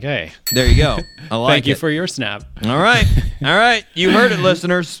cares? Like, hey, there you go. I like Thank you for your snap. All right. You heard it,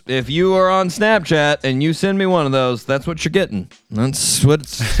 listeners. If you are on Snapchat and you send me one of those, that's what you're getting. That's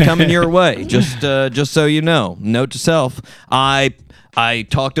what's coming your way. Just so you know. Note to self: I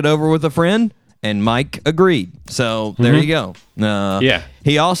talked it over with a friend, and Mike agreed. So there you go. Yeah.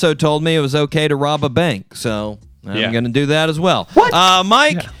 He also told me it was okay to rob a bank. So I'm going to do that as well. What?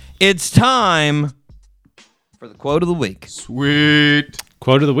 Mike, it's time for the quote of the week. Sweet.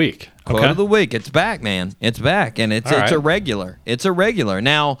 Quote of the week. Quote of the week. It's back, man. It's back, and it's a regular. It's a regular.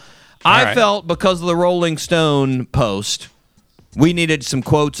 Now, I felt because of the Rolling Stone post, we needed some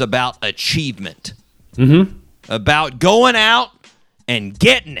quotes about achievement. Mm-hmm. About going out and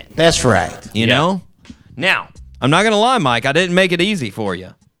getting it. That's right. You know? Now, I'm not going to lie, Mike. I didn't make it easy for you.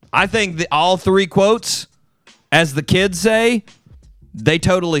 I think all three quotes, as the kids say, they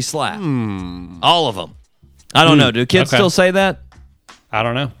totally slap. All of them. I don't know. Do kids still say that? I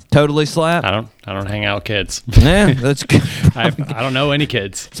don't know. Totally slap? I don't hang out with kids. Yeah, that's good. I don't know any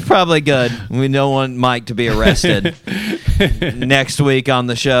kids. It's probably good. We don't want Mike to be arrested next week on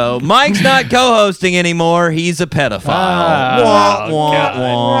the show. Mike's not co-hosting anymore. He's a pedophile.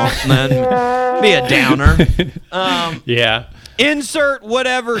 Wah. Then be a downer. Yeah. Insert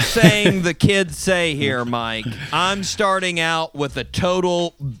whatever saying the kids say here, Mike. I'm starting out with a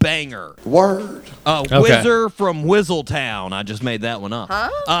total banger. Word. Whizzer from Whizzeltown. I just made that one up. Huh?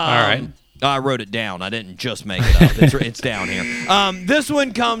 All right. I wrote it down. I didn't just make it up. It's down here. This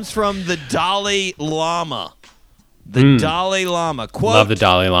one comes from the Dalai Lama. The Dalai Lama. Quote, love the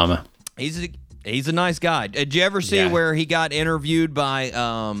Dalai Lama. He's a nice guy. Did you ever see where he got interviewed by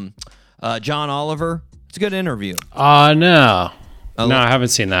John Oliver? It's a good interview. No. No, I haven't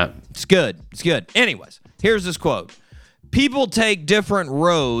seen that. It's good. Anyways, here's this quote. People take different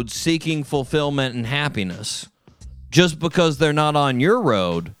roads seeking fulfillment and happiness. Just because they're not on your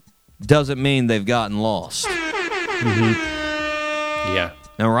road doesn't mean they've gotten lost. Mm-hmm. Yeah.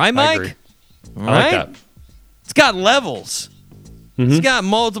 All right, Mike? I agree. All I like that. It's got levels. It's got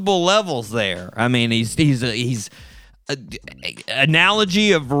multiple levels there. I mean, he's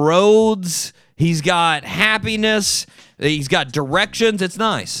analogy of roads. He's got happiness. He's got directions. It's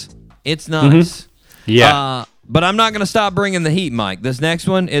nice. Yeah. But I'm not going to stop bringing the heat, Mike. This next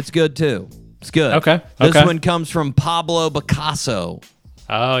one, it's good too. It's good. Okay. This one comes from Pablo Picasso.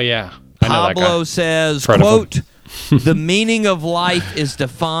 Oh, yeah. Pablo says, quote, the meaning of life is to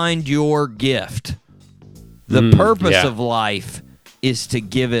find your gift. The purpose of life is to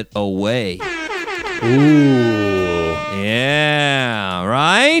give it away. Ooh. Yeah,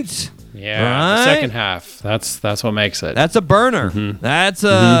 right? Yeah, Right? the second half. That's what makes it. That's a burner. That's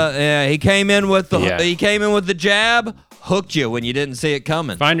yeah, he came in with the jab, hooked you when you didn't see it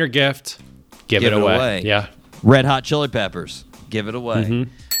coming. Find your gift, give it away. Yeah. Red Hot Chili Peppers, give it away.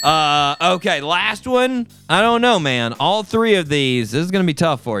 Okay, last one. I don't know, man. All three of these. This is gonna be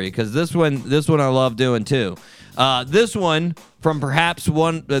tough for you because this one I love doing too. This one from perhaps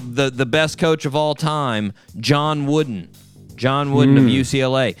the best coach of all time, John Wooden. John Wooden of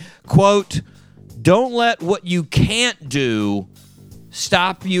UCLA. Quote, "Don't let what you can't do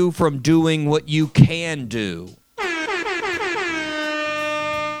stop you from doing what you can do."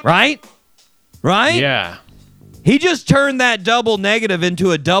 Right? Yeah. He just turned that double negative into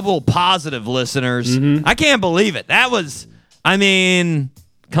a double positive, listeners. I can't believe it. That was,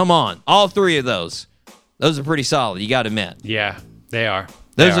 come on. All three of those. Those are pretty solid, you got to admit. Yeah, they are.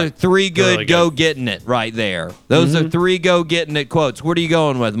 Those are three good really go-getting it right there. Those are three go-getting it quotes. What are you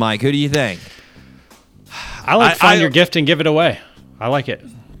going with, Mike? Who do you think? I like find your gift and give it away. I like it.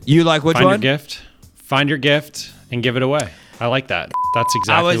 You like which one? Find your gift and give it away. I like that. That's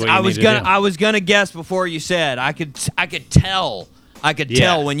exactly what you need to do. I was gonna guess before you said. I could tell.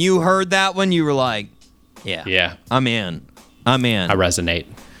 Tell when you heard that one. You were like, yeah, I'm in. I resonate.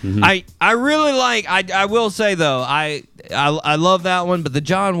 I really like. I will say though, I love that one, but the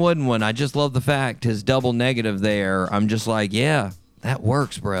John Wooden one, I just love the fact his double negative there. I'm just like, yeah, that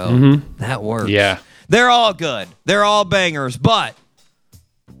works, bro. That works. Yeah, they're all good. They're all bangers, but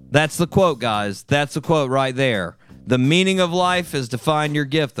that's the quote, guys. That's the quote right there. The meaning of life is to find your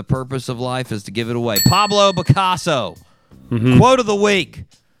gift. The purpose of life is to give it away. Pablo Picasso. Quote of the week.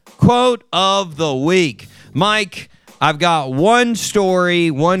 Quote of the week. Mike, I've got one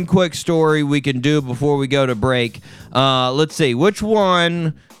quick story we can do before we go to break. Let's see. Which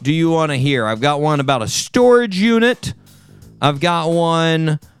one do you want to hear? I've got one about a storage unit. I've got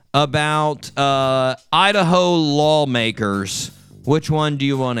one about Idaho lawmakers. Which one do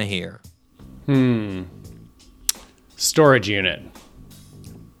you want to hear? Storage unit.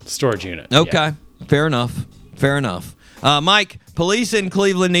 Okay. Yeah. Fair enough. Mike, police in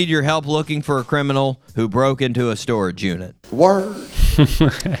Cleveland need your help looking for a criminal who broke into a storage unit. Word.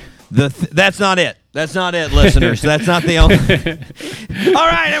 That's not it. That's not it, listeners. That's not the only. All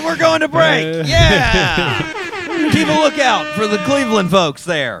right, and we're going to break. Yeah. Keep a lookout for the Cleveland folks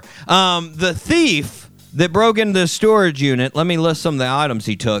there. The thief that broke into the storage unit, let me list some of the items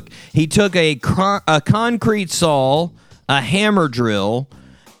he took. He took a concrete saw, a hammer drill,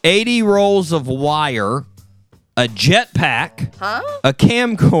 80 rolls of wire, a jetpack, a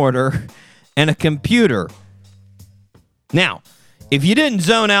camcorder, and a computer. Now, if you didn't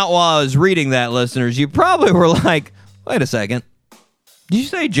zone out while I was reading that, listeners, you probably were like, wait a second. Did you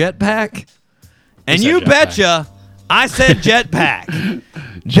say jetpack? And you betcha I said jetpack.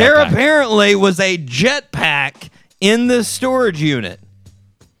 There apparently was a jetpack in this storage unit.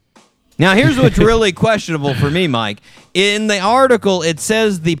 Now, here's what's really questionable for me, Mike. In the article, it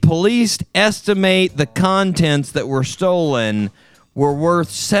says the police estimate the contents that were stolen were worth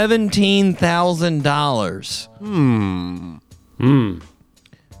 $17,000.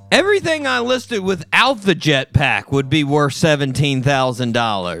 Everything I listed without the jetpack would be worth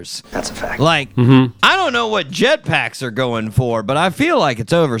 $17,000. That's a fact. Like, I don't know what jetpacks are going for, but I feel like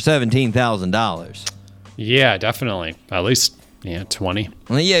it's over $17,000. Yeah, definitely. At least, 20.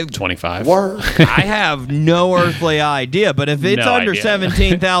 Yeah, 25. Word. I have no earthly idea, but if it's under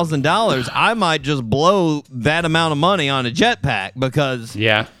 $17,000, I might just blow that amount of money on a jetpack because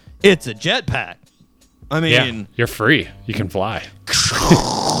it's a jetpack. I mean, you're free. You can fly.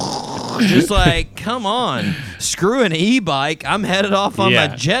 Just like, come on, screw an e-bike. I'm headed off on my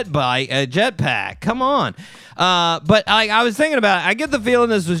jetpack. Come on. But I was thinking about it. I get the feeling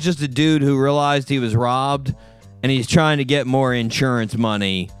this was just a dude who realized he was robbed, and he's trying to get more insurance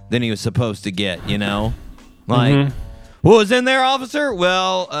money than he was supposed to get. You know, like, what was in there, officer?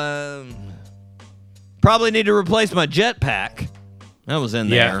 Well, probably need to replace my jetpack. That was in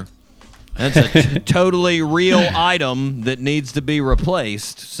there. That's a totally real item that needs to be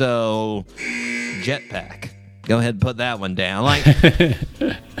replaced. So, jetpack. Go ahead and put that one down. Like,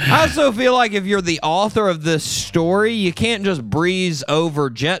 I also feel like if you're the author of this story, you can't just breeze over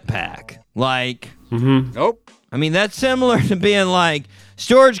jetpack. Like, nope. I mean, that's similar to being like,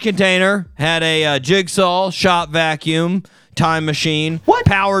 storage container had a jigsaw, shop vacuum, time machine,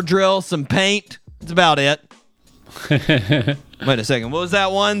 power drill, some paint. That's about it. Wait a second. What was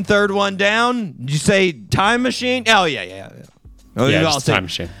that one? Third one down? Did you say time machine? Oh, yeah. Time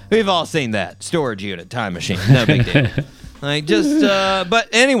machine. We've all seen that. Storage unit, time machine. No big deal. Like, just, but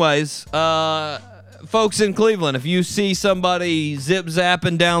anyways, folks in Cleveland, if you see somebody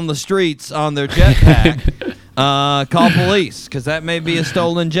zip-zapping down the streets on their jetpack, call police, because that may be a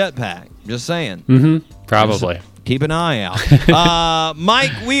stolen jetpack. Just saying. Mm-hmm. Probably. Just keep an eye out.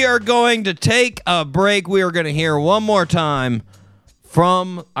 Mike, we are going to take a break. We are going to hear one more time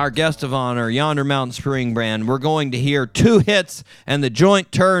from our guest of honor, Yonder Mountain Spring Brand. We're going to hear 2 hits and the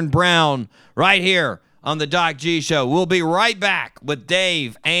joint turned brown right here on the Doc G Show. We'll be right back with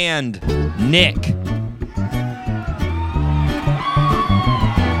Dave and Nick.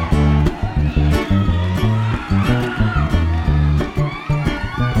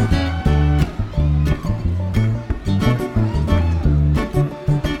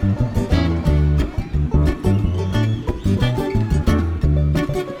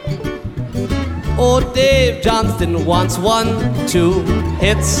 Oh, Dave Johnston wants 1, 2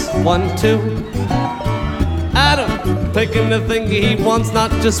 hits, 1, 2. Adam picking the thing he wants,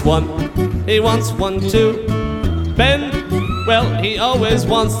 not just 1. He wants 1, 2. Ben, well, he always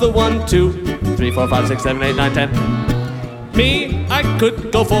wants the 1, 2, 3, 4, 5, 6, 7, 8, 9, 10. Me, I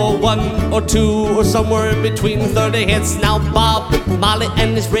could go for 1 or 2 or somewhere in between 30 hits. Now Bob Marley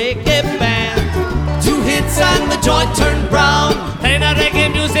and his reggae band, 2 hits and the joint turned brown. Playing a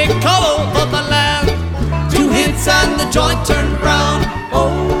reggae music all over the land. 2 hits and the joint turned brown.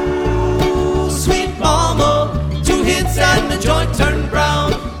 Oh, sweet mama. 2 hits and the joint turned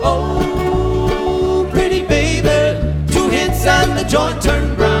brown. Oh, pretty baby. 2 hits and the joint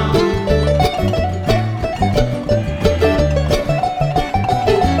turned brown.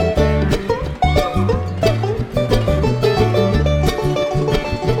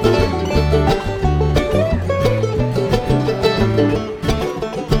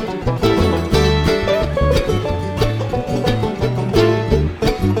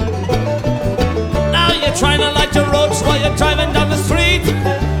 Driving down the street,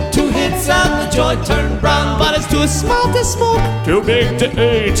 2 hits and the joint turned brown, but it's too small to smoke, too big to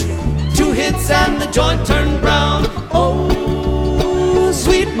eat. 2 hits and the joint turned brown. Oh,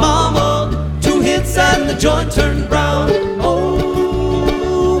 sweet mama. 2 hits and the joint turned brown.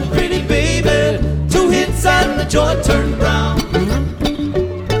 Oh, pretty baby. 2 hits and the joint turned brown.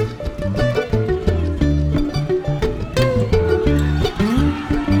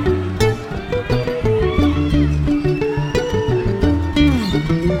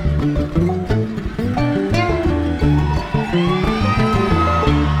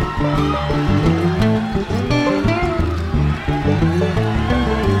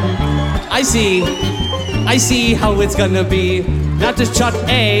 I see how it's gonna be. Not just Chuck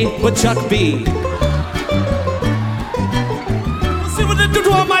A, but Chuck B. See what it do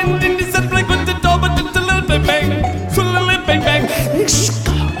to our mind in this like with the door, but it's a little bit bang, so a little bit bang bang.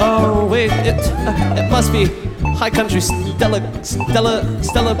 Oh wait, it must be High Country Stella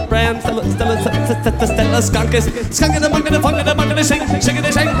Brand, Stella Skunk is skunk in the munk in the funk in the munk in the shake, shake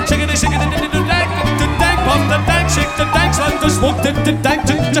it, shake it, shake it, the dank, pop the dank, shake the dank, slug the smoke, the dank.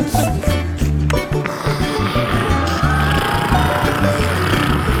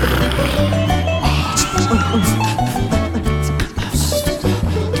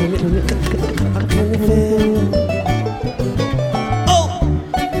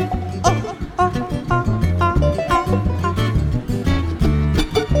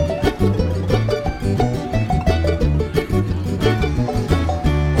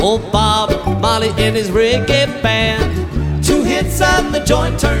 Old Bob Marley in his reggae band, 2 hits and the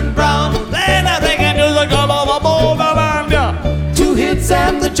joint turned brown. Then I think I knew the go, 2 hits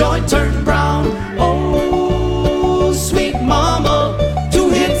and the joint turned brown. Oh, sweet mama. 2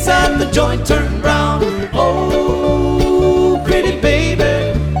 hits and the joint turned brown. Oh, pretty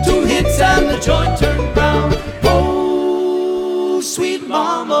baby. 2 hits and the joint turned brown. Oh, sweet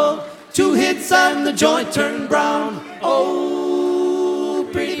mama. 2 hits and the joint turned brown. Oh,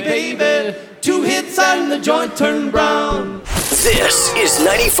 pretty baby. 2 hits and the joint turned brown. This is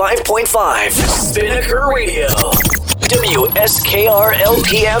 95.5 Spinnaker Radio. WSKR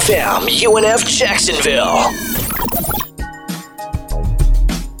LP-FM, UNF Jacksonville.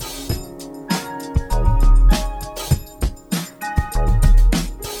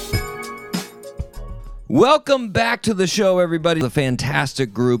 Welcome back to the show, everybody. The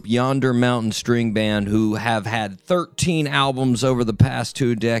fantastic group Yonder Mountain String Band, who have had 13 albums over the past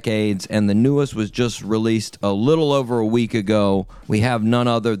 2 decades, and the newest was just released a little over a week ago. We have none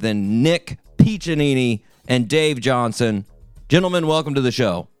other than Nick Piccinini and Dave Johnson. Gentlemen, welcome to the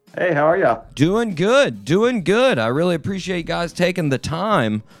show. Hey, how are you? Doing good, doing good. I really appreciate you guys taking the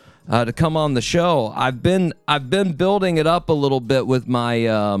time to come on the show. I've been building it up a little bit with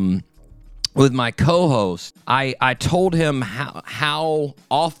my with my co-host, I told him how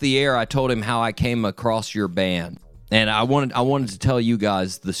off the air. I told him how I came across your band, and I wanted to tell you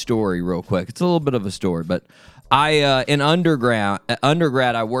guys the story real quick. It's a little bit of a story, but I in undergrad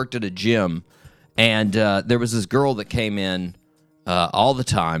I worked at a gym, and there was this girl that came in all the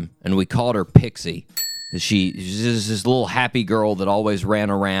time, and we called her Pixie. She's just this little happy girl that always ran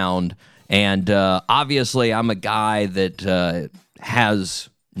around, and obviously I'm a guy that has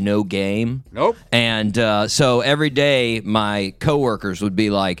no game. Nope. And so every day my coworkers would be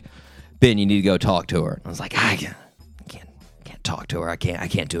like, Ben, you need to go talk to her. And I was like, I can't talk to her. I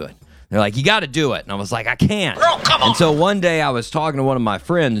can't do it. They're like, you got to do it. And I was like, I can't. Girl, come on. And so one day I was talking to one of my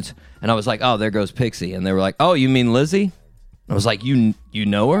friends, and I was like, oh, there goes Pixie. And they were like, oh, you mean Lizzie? And I was like, you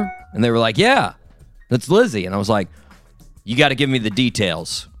know her? And they were like, yeah, that's Lizzie. And I was like, you got to give me the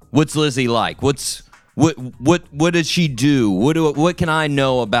details. What's Lizzie like? What does she do? What can I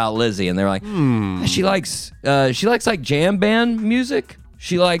know about Lizzie? And they're like, she likes like jam band music.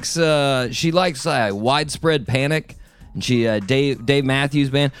 She likes Widespread Panic, and she Dave Matthews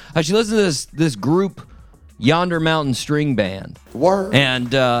Band. She listens to this group, Yonder Mountain String Band. Word.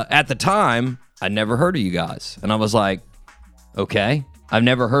 And at the time, I'd never heard of you guys, and I was like, okay, I've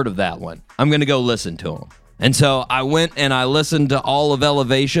never heard of that one. I'm gonna go listen to them. And so I went and I listened to all of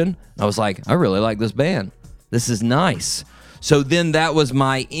Elevation. I was like, I really like this band. This is nice. So then that was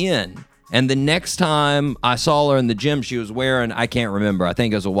my in. And the next time I saw her in the gym, she was wearing, I can't remember, I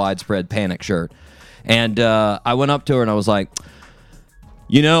think it was a Widespread Panic shirt. And I went up to her and I was like,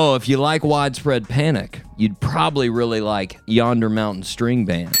 you know, if you like Widespread Panic, you'd probably really like Yonder Mountain String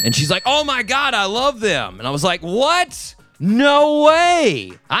Band. And she's like, oh my God, I love them. And I was like, what? No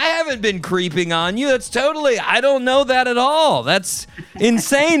way. I haven't been creeping on you. That's totally, I don't know that at all. That's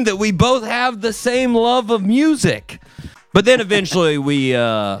insane that we both have the same love of music. But then eventually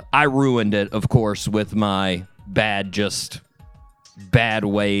I ruined it, of course, with my bad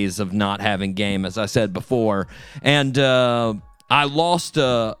ways of not having game, as I said before. And I lost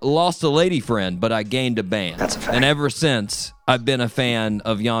a lady friend, but I gained a band. That's a fact. And ever since, I've been a fan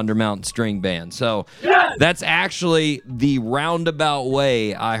of Yonder Mountain String Band. So that's actually the roundabout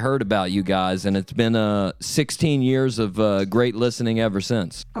way I heard about you guys, and it's been 16 years of great listening ever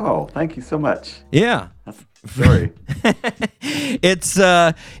since. Oh, thank you so much. Yeah. Sorry. It's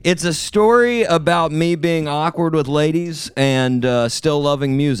a story about me being awkward with ladies and still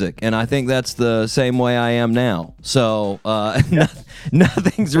loving music, and I think that's the same way I am now. So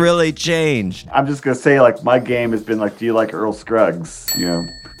nothing's really changed. I'm just gonna say, like, my game has been like, do you like Earl Scruggs? You know,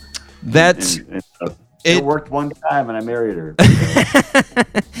 that's it worked one time, and I married her.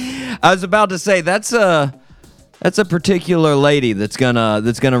 I was about to say that's a particular lady that's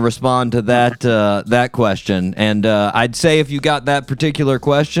gonna respond to that question, and I'd say if you got that particular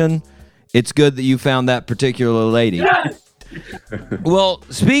question, it's good that you found that particular lady. Well,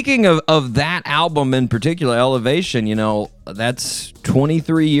 speaking of that album in particular, Elevation, you know, that's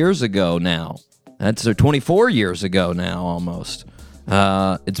 23 years ago now. That's 24 years ago now, almost.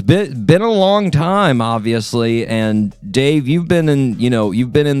 It's been a long time, obviously, and Dave, you've been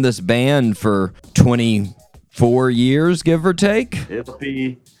in this band for 24 years, give or take. It'll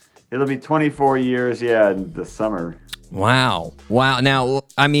be 24 years, yeah, in the summer. Wow. Now,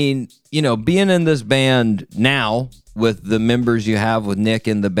 I mean, you know, being in this band now with the members you have with Nick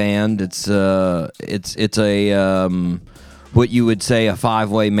in the band, it's a what you would say a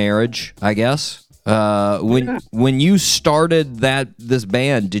 5-way marriage, I guess. When you started this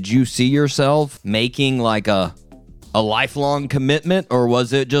band, did you see yourself making like a lifelong commitment, or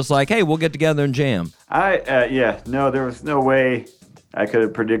was it just like, hey, we'll get together and jam? No, there was no way I could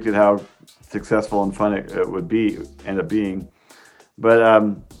have predicted how successful and fun it would end up being. But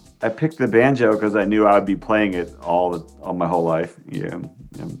I picked the banjo because I knew I would be playing it all my whole life. Yeah, I'm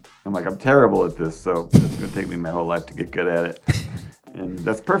like, I'm terrible at this, so it's going to take me my whole life to get good at it, and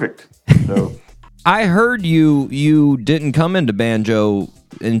that's perfect. So I heard you didn't come into banjo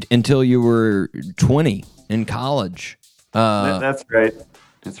until you were 20 in college. That's right.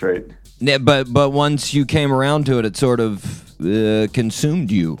 That's right. Yeah, but once you came around to it, it sort of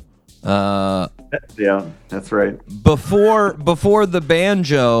consumed you. Yeah, that's right. Before the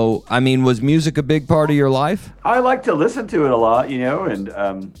banjo, I mean, was music a big part of your life? I like to listen to it a lot, you know, and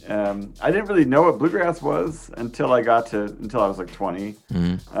I didn't really know what bluegrass was until I was like 20.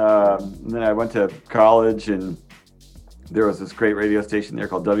 Mm-hmm. And then I went to college, and there was this great radio station there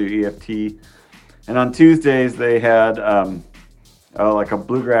called WEFT, and on Tuesdays they had like a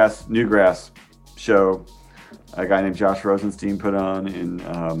bluegrass newgrass show. A guy named Josh Rosenstein put on, and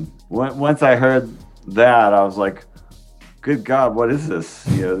once I heard that, I was like, good God, what is this?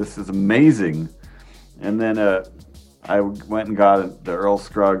 This is amazing. And then I went and got the Earl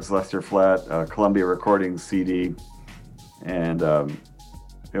Scruggs Lester Flatt Columbia Recordings CD, and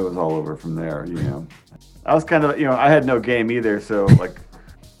it was all over from there. I was kind of, I had no game either, so I'm like,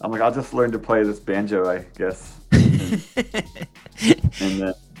 I'll just learn to play this banjo, I guess, and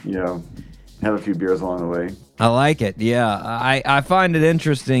then have a few beers along the way. I like it. Yeah, I find it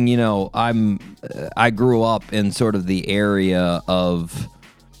interesting. I grew up in sort of the area of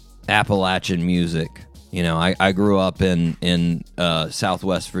Appalachian music. I grew up in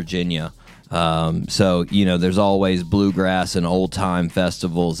Southwest Virginia. So there's always bluegrass and old time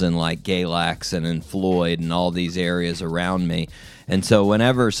festivals in like Galax and in Floyd and all these areas around me. And so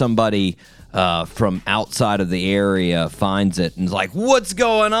whenever somebody from outside of the area finds it and is like, what's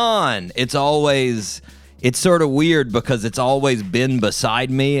going on? It's sort of weird because it's always been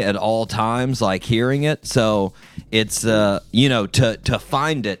beside me at all times, like hearing it. So it's, to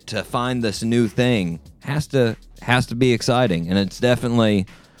find it, to find this new thing has to be exciting. And it's definitely,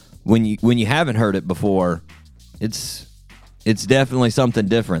 when you haven't heard it before, it's definitely something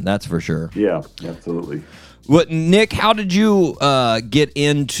different. That's for sure. Yeah, absolutely. Nick, how did you get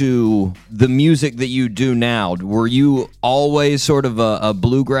into the music that you do now? Were you always sort of a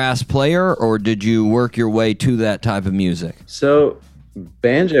bluegrass player, or did you work your way to that type of music? So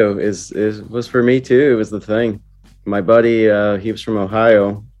banjo was for me too. It was the thing. My buddy, he was from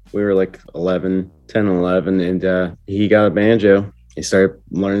Ohio. We were like 10, 11, and he got a banjo. He started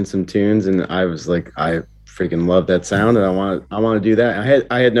learning some tunes, and I was like, I freaking love that sound, and I want to do that.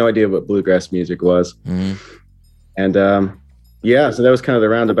 I had no idea what bluegrass music was. Mm-hmm. And so that was kind of the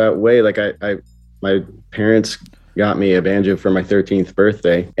roundabout way. Like my parents got me a banjo for my 13th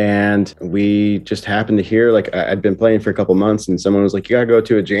birthday, and we just happened to hear, like, I'd been playing for a couple months, and someone was like, you gotta go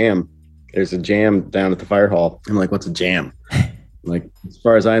to a jam. There's a jam down at the fire hall. I'm like, what's a jam? Like, as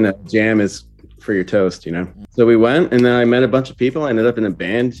far as I know, jam is for your toast, So we went, and then I met a bunch of people. I ended up in a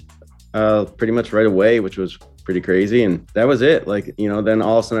band pretty much right away, which was pretty crazy. And that was it. Like, then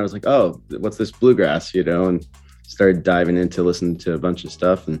all of a sudden I was like, oh, what's this bluegrass, and started diving into listening to a bunch of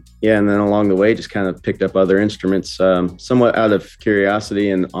stuff. And and then along the way, just kind of picked up other instruments, somewhat out of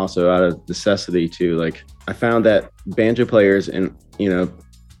curiosity and also out of necessity too. Like, I found that banjo players in a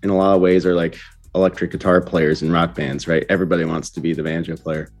lot of ways are like electric guitar players in rock bands, right? Everybody wants to be the banjo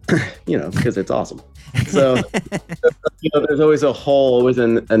player, because it's awesome. So, there's always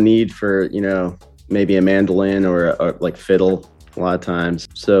a need for, maybe a mandolin or like fiddle a lot of times.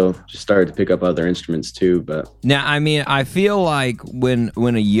 So just started to pick up other instruments too. But now, I mean, I feel like when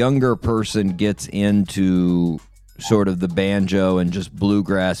a younger person gets into sort of the banjo and just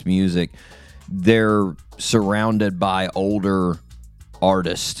bluegrass music, they're surrounded by older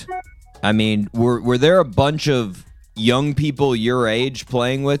artists. I mean, were there a bunch of young people your age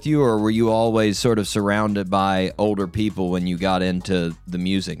playing with you, or were you always sort of surrounded by older people when you got into the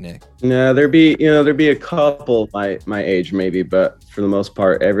music, Nick? No, there'd be a couple my age maybe, but for the most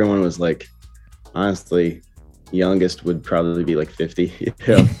part, everyone was like, honestly, youngest would probably be like 50.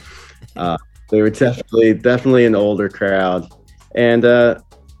 They were definitely an older crowd, and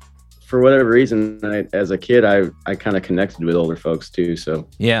for whatever reason, as a kid, I kind of connected with older folks too. So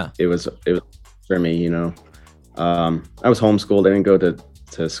yeah, it was for me, I was homeschooled. I didn't go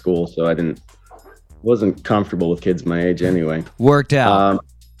to school, so wasn't comfortable with kids my age anyway. Worked out.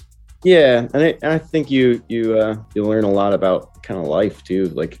 Yeah, and I think you learn a lot about kind of life too.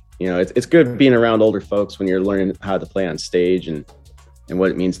 Like, it's good being around older folks when you're learning how to play on stage and what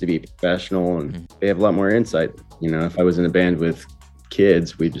it means to be professional, and they have a lot more insight. If I was in a band with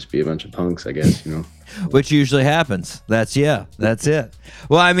kids, we'd just be a bunch of punks, I guess. Which usually happens. That's it.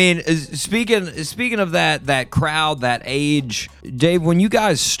 Well, I mean, speaking of that crowd, that age, Dave, when you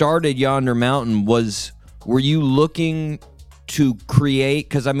guys started Yonder Mountain, were you looking to create?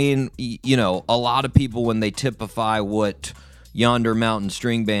 Because I mean, a lot of people, when they typify what Yonder Mountain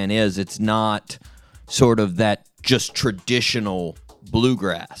String Band is, it's not sort of that just traditional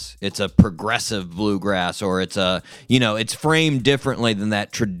bluegrass. It's a progressive bluegrass, or it's framed differently than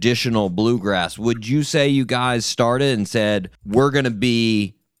that traditional bluegrass. Would you say you guys started and said, we're going to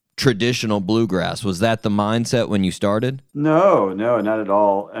be traditional bluegrass? Was that the mindset when you started? No, not at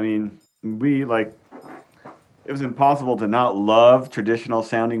all. I mean, it was impossible to not love traditional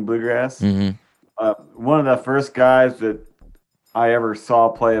sounding bluegrass. Mm-hmm. One of the first guys that I ever saw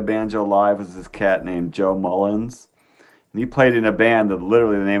play a banjo live was this cat named Joe Mullins. And he played in a band that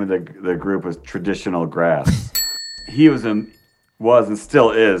literally the name of the group was Traditional Grass. He was and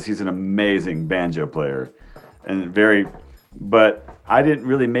still is. He's an amazing banjo player, but I didn't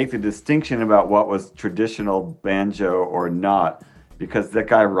really make the distinction about what was traditional banjo or not, because that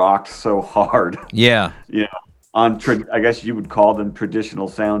guy rocked so hard. Yeah. You know, on I guess you would call them traditional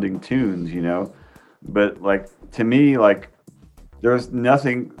sounding tunes, you know. But like to me, like there's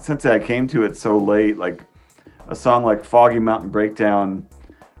nothing, since I came to it so late, like a song like Foggy Mountain Breakdown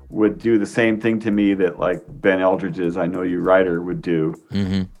would do the same thing to me that like Ben Eldridge's I Know You Writer would do.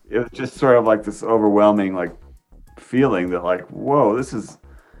 Mm-hmm. It was just sort of like this overwhelming like feeling that like, whoa,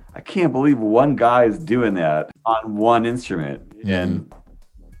 I can't believe one guy is doing that on one instrument. Mm-hmm.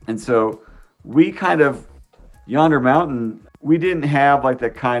 And so we kind of, Yonder Mountain, we didn't have like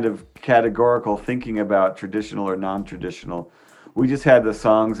that kind of categorical thinking about traditional or non-traditional. We just had the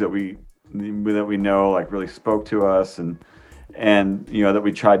songs that we know like really spoke to us, and you know that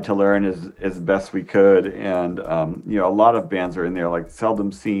we tried to learn as best we could. And you know, a lot of bands are in there like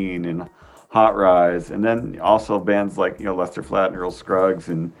Seldom Seen and Hot Rise, and then also bands like, you know, Lester Flatt and Earl Scruggs,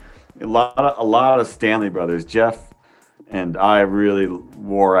 and a lot of Stanley Brothers. Jeff and I really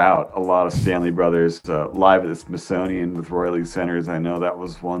wore out a lot of Stanley Brothers live at the Smithsonian with Roy Lee Centers. I know that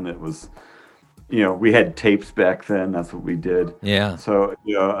was one that was, you know, we had tapes back then. That's what we did. Yeah. So,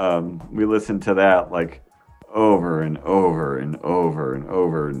 you know, we listened to that like over and over and over and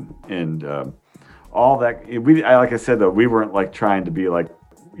over, and all that. Like I said, though, we weren't like trying to be like,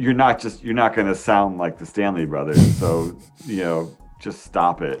 you're not going to sound like the Stanley Brothers. So, you know, just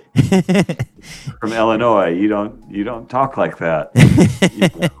stop it. From Illinois, you don't talk like that.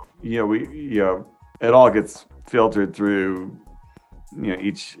 It all gets filtered through, you know,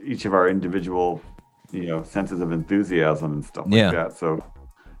 each of our individual, you know, senses of enthusiasm and stuff like that. So,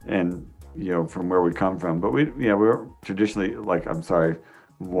 and you know, from where we come from, but we're traditionally, like, I'm sorry,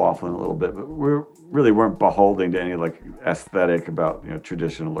 waffling a little bit, but we really weren't beholden to any like aesthetic about, you know,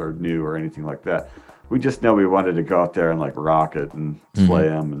 traditional or new or anything like that. We just know we wanted to go out there and like rock it and play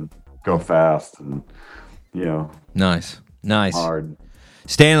them and go fast and, you know, nice hard.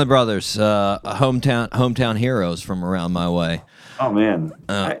 Stanley Brothers, hometown heroes from around my way. Oh man,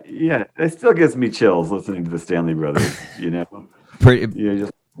 it still gives me chills listening to the Stanley Brothers. You know,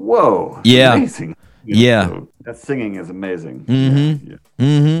 just whoa, amazing. So that singing is amazing. Mm-hmm.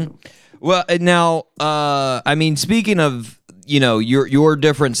 Mm-hmm. Well, now, I mean, speaking of, you know, your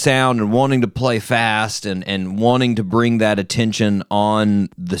different sound and wanting to play fast and wanting to bring that attention on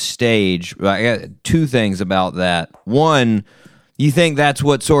the stage, I got two things about that. One, you think that's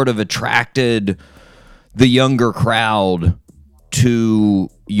what sort of attracted the younger crowd to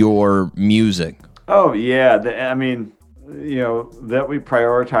your music? Oh, yeah. I mean, you know, that we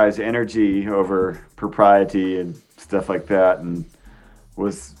prioritize energy over propriety and stuff like that, and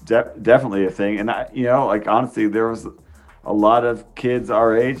was definitely a thing. And you know, like, honestly, there was a lot of kids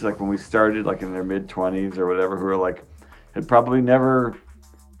our age, like when we started, like in their mid-20s or whatever, who were like, had probably never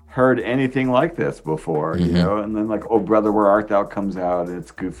heard anything like this before, you know. And then like, Oh Brother, Where Art Thou comes out, and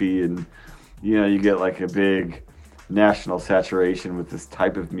it's goofy, and you know, you get like a big national saturation with this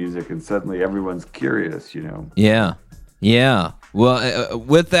type of music, and suddenly everyone's curious, you know. Yeah. Well,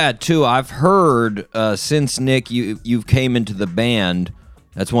 with that too, I've heard since Nick, you've came into the band,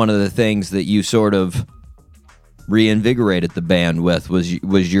 that's one of the things that you sort of reinvigorated the band with was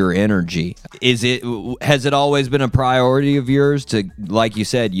your energy. Has it always been a priority of yours to, like you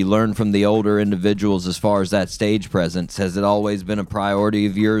said, you learn from the older individuals as far as that stage presence? Has it always been a priority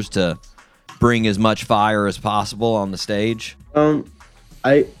of yours to bring as much fire as possible on the stage?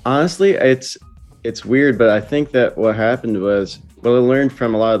 I honestly, it's weird, but I think that what happened was, what I learned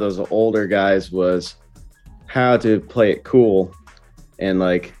from a lot of those older guys was how to play it cool and,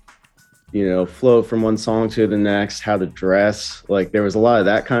 like, you know, flow from one song to the next, how to dress. Like, there was a lot of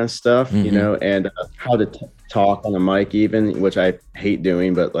that kind of stuff, you know, and how to talk on a mic even, which I hate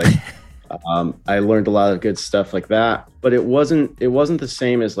doing, but like, I learned a lot of good stuff like that. But it wasn't the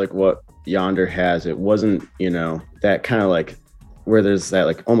same as like what Yonder has. It wasn't, you know, that kind of like, where there's that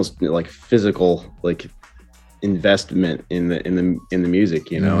like almost like physical like investment in the music,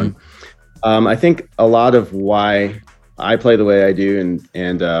 you know. And I think a lot of why I play the way I do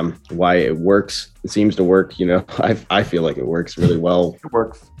and why it works, it seems to work, you know. I feel like it works really well. It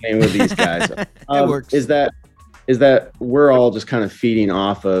works. Playing with these guys. It works. Is that we're all just kind of feeding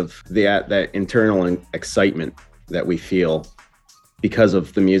off of that internal excitement that we feel because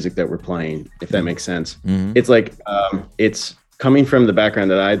of the music that we're playing, if that makes sense. It's like it's coming from the background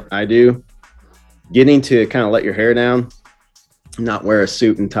that I do, getting to kind of let your hair down, not wear a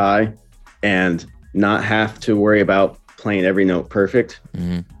suit and tie, and not have to worry about playing every note perfect.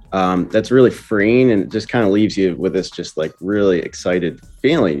 That's really freeing, and it just kind of leaves you with this just like really excited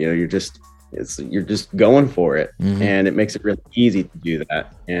feeling. You know, you're just going for it, and it makes it really easy to do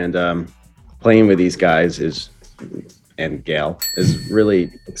that. And playing with these guys and gal is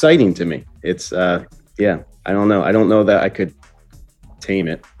really exciting to me. It's I don't know that I could tame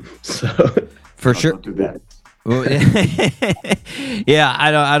it. So for sure. Don't do that. Yeah,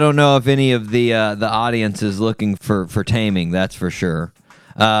 I don't know if any of the audience is looking for taming. That's for sure.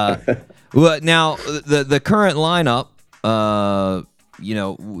 Well, now the current lineup,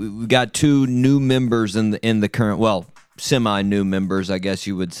 we've got 2 new members in the current, well, semi-new members, I guess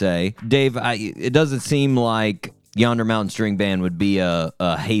you would say. Dave, it doesn't seem like Yonder Mountain String Band would be a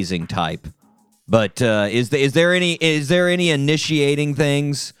hazing type, but is there any initiating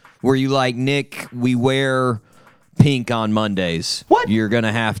things where you like, Nick, we wear pink on Mondays? What? You're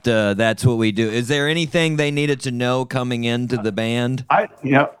gonna have to. That's what we do. Is there anything they needed to know coming into the band?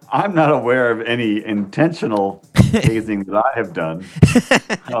 I'm not aware of any intentional hazing that I have done.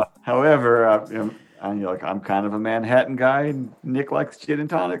 However, I'm kind of a Manhattan guy, and Nick likes gin and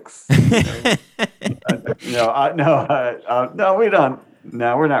tonics. No, we don't.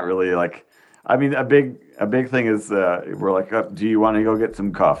 No, we're not really like. I mean, a big thing is we're like, do you want to go get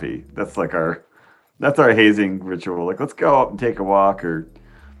some coffee? That's our hazing ritual. Like, let's go out and take a walk, or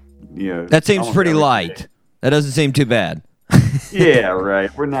That seems pretty light. That doesn't seem too bad. Yeah, right.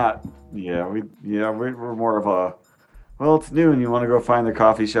 We're not. Yeah, we're more of a. Well, it's noon. You want to go find the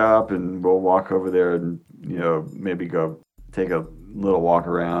coffee shop, and we'll walk over there, and maybe go take a little walk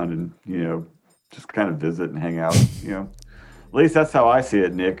around, and just kind of visit and hang out. At least that's how I see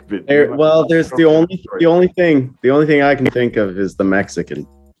it, Nick. But there's the only thing I can think of is the Mexican.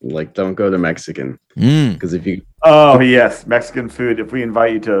 Like, don't go to Mexican, because if you. Oh yes, Mexican food. If we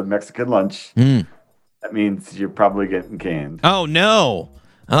invite you to Mexican lunch, that means you're probably getting canned. Oh no!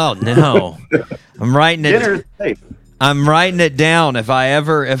 I'm writing it. Dinner's safe. I'm writing it down. If I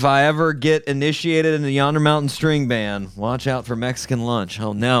ever get initiated in the Yonder Mountain String Band, watch out for Mexican lunch.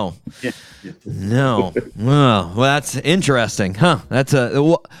 Oh no, no. Well, that's interesting, huh? That's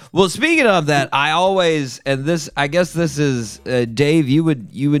well. Speaking of that, I guess this is Dave. You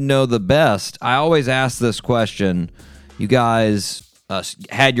would know the best. I always ask this question. You guys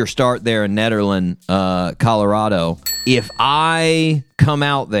had your start there in Nederland, Colorado. If I come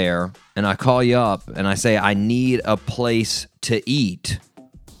out there and I call you up and I say I need a place to eat,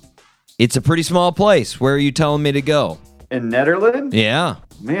 it's a pretty small place. Where are you telling me to go? In Nederland? Yeah.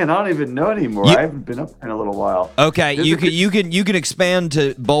 Man, I don't even know anymore. I haven't been up there in a little while. Okay, you can expand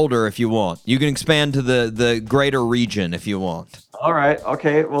to Boulder if you want. You can expand to the greater region if you want. All right.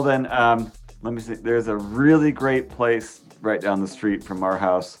 Okay. Well then, let me see. There's a really great place right down the street from our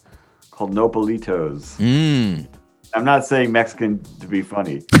house called Nopalitos. I'm not saying Mexican to be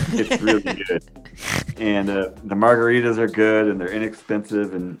funny. It's really good. And the margaritas are good, and they're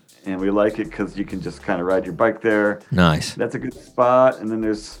inexpensive, and we like it because you can just kind of ride your bike there. Nice. That's a good spot. And then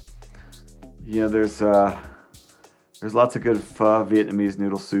there's lots of good pho, Vietnamese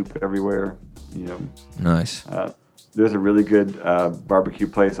noodle soup everywhere. Nice. There's a really good barbecue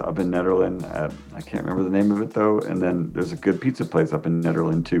place up in Nederland. I can't remember the name of it though. And then there's a good pizza place up in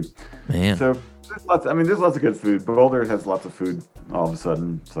Nederland too. Man. So there's lots of good food. Boulder has lots of food all of a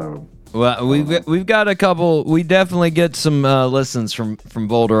sudden. So. Well, we've got a couple. We definitely get some listens from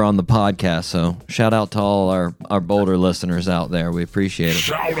Boulder on the podcast. So shout out to all our Boulder listeners out there. We appreciate it.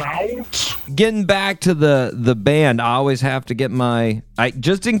 Shout out. Getting back to the band, I always have to get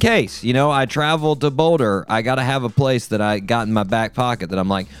just in case, I travel to Boulder, I got to have a place that I got in my back pocket that I'm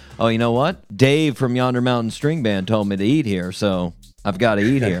like, oh, you know what? Dave from Yonder Mountain String Band told me to eat here, so I've got to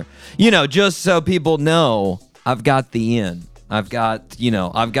eat here. Just so people know I've got the in. I've got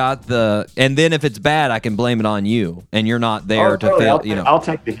the, and then if it's bad, I can blame it on you, and you're not there to fail. I'll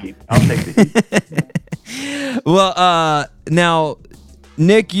take the heat. Well, now,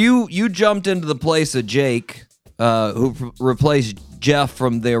 Nick, you jumped into the place of Jake, who replaced Jeff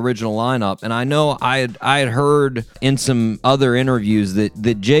from the original lineup, and I know I had heard in some other interviews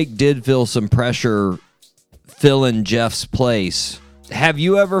that Jake did feel some pressure filling Jeff's place. Have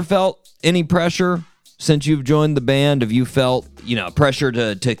you ever felt any pressure? Since you've joined the band, have you felt, pressure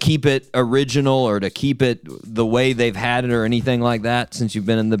to keep it original or to keep it the way they've had it or anything like that since you've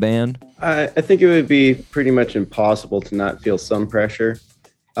been in the band? I think it would be pretty much impossible to not feel some pressure.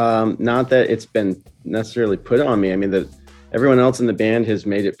 Not that it's been necessarily put on me. I mean, that everyone else in the band has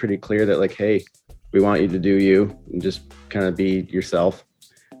made it pretty clear that, like, hey, we want you to do you and just kind of be yourself.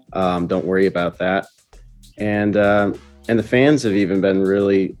 Don't worry about that. And the fans have even been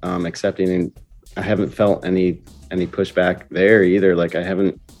really accepting, and I haven't felt any pushback there either. Like, I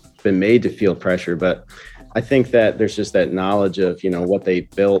haven't been made to feel pressure, but I think that there's just that knowledge of, what they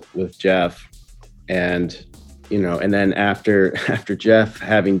built with Jeff, and, and then after Jeff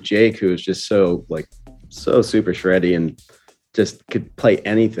having Jake, who was just so super shreddy and just could play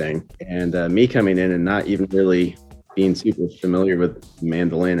anything, and me coming in and not even really being super familiar with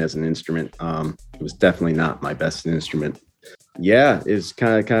mandolin as an instrument. It was definitely not my best instrument. Yeah, it's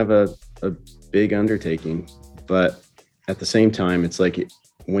kind of a big undertaking, but at the same time, it's like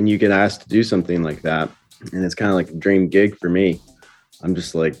when you get asked to do something like that, and it's kind of like a dream gig for me, I'm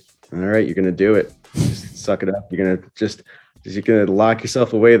just like, all right, you're gonna do it. Just suck it up. You're gonna lock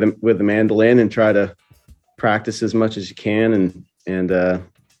yourself away with the mandolin and try to practice as much as you can, and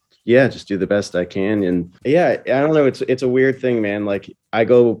just do the best I can. And yeah, I don't know. It's a weird thing, man. Like I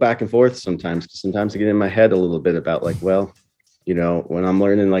go back and forth sometimes. Sometimes I get in my head a little bit about like, well, when I'm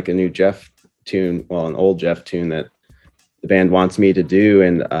learning like a new Jeff tune, an old Jeff tune that the band wants me to do,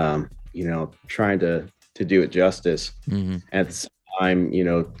 and trying to do it justice. Mm-hmm. At the same time,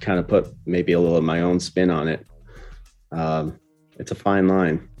 kind of put maybe a little of my own spin on it. It's a fine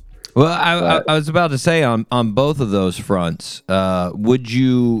line. Well, I was about to say on both of those fronts,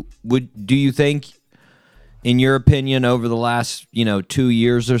 do you think, in your opinion, over the last 2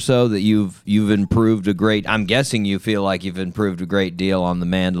 years or so, that you've improved I'm guessing you feel like you've improved a great deal on the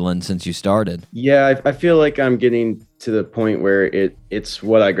mandolin since you started? Yeah, I feel like I'm getting to the point where it's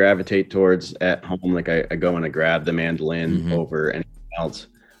what I gravitate towards at home. Like I go and I grab the mandolin over anything else.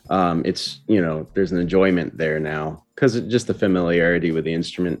 It's there's an enjoyment there now because of just the familiarity with the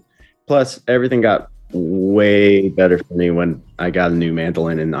instrument. Plus, everything got way better for me when I got a new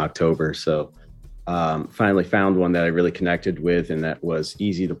mandolin in October. So finally found one that I really connected with and that was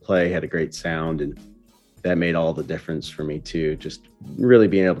easy to play, had a great sound, and that made all the difference for me too. Just really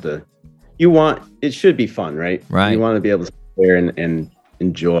being able to, it should be fun, right? Right. You want to be able to sit there and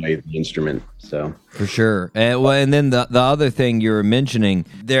enjoy the instrument. So for sure. And then the other thing you were mentioning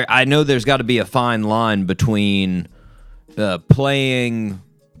there, I know there's got to be a fine line between playing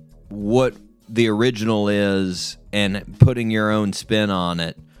what the original is and putting your own spin on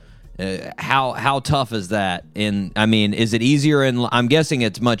it. How tough is that? Is it easier? I'm guessing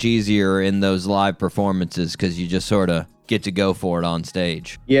it's much easier in those live performances because you just sort of get to go for it on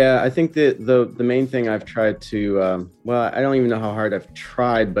stage. Yeah, I think that the main thing I've tried to, I don't even know how hard I've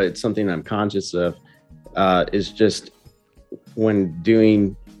tried, but it's something I'm conscious of, is just when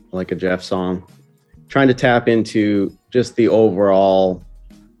doing like a Jeff song, trying to tap into just the overall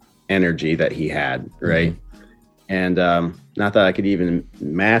energy that he had, right? And not that I could even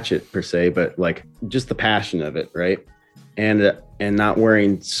match it per se, but like just the passion of it, right? And not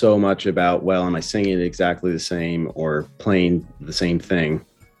worrying so much about, well, am I singing it exactly the same or playing the same thing?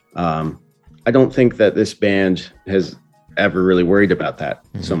 I don't think that this band has ever really worried about that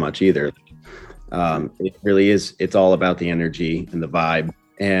so much either. It really is, it's all about the energy and the vibe.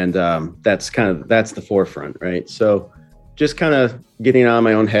 And that's the forefront, right? So just kind of getting out of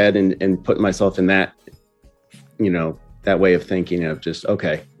my own head and putting myself in that, that way of thinking of just,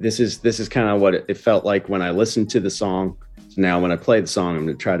 okay, this is kind of what it felt like when I listened to the song. So now when I play the song, I'm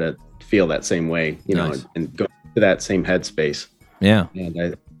going to try to feel that same way, nice. and go to that same headspace. Yeah.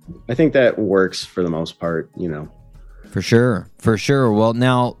 And I think that works for the most part, For sure. Well,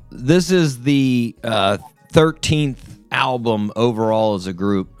 now this is the 13th album overall as a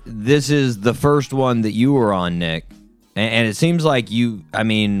group. This is the first one that you were on, Nick. And it seems like you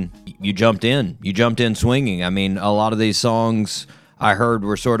jumped in swinging. A lot of these songs I heard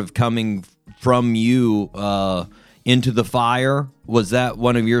were sort of coming from you, Into the Fire. Was that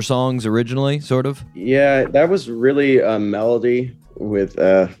one of your songs originally, sort of? Yeah, that was really a melody with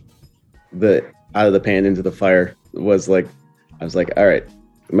the Out of the Pan, Into the Fire. I was like, all right,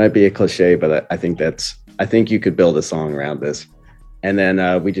 it might be a cliche, but I think you could build a song around this. And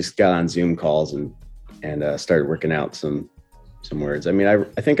then we just got on Zoom calls and started working out some words.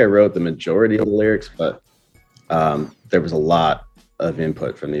 I think I wrote the majority of the lyrics, but there was a lot of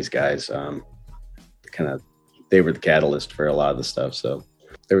input from these guys. They were the catalyst for a lot of the stuff. So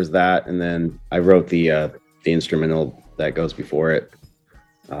there was that, and then I wrote the instrumental that goes before it,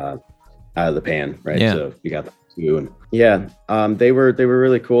 Out of the Pan, right? Yeah. So you got that too, and yeah, they were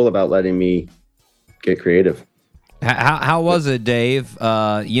really cool about letting me get creative. How was it, Dave?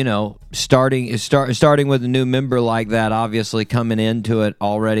 Starting with a new member like that, obviously coming into it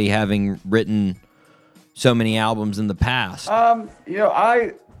already having written so many albums in the past. Probably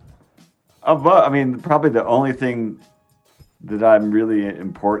the only thing that I'm really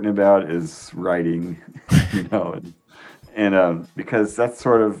important about is writing, and because that's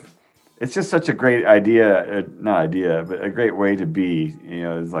sort of, it's just such a great idea, but a great way to be.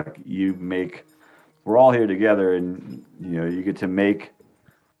 It's like you make we're all here together, and you get to make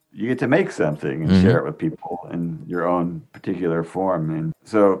something and share it with people in your own particular form. And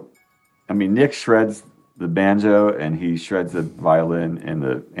so, I mean, Nick shreds the banjo, and he shreds the violin and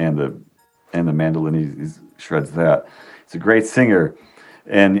the mandolin. He shreds that. He's a great singer,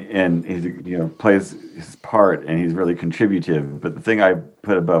 and he's plays his part, and he's really contributive. But the thing I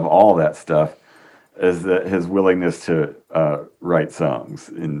put above all that stuff is that his willingness to write songs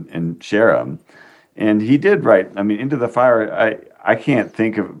and share them. And he did write. I mean, Into the Fire. I can't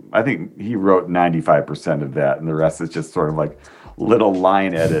think of. I think he wrote 95% of that, and the rest is just sort of like little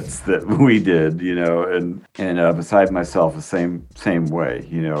line edits that we did, and Beside Myself the same way,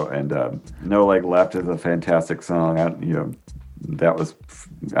 and No Leg Left is a fantastic song. That was,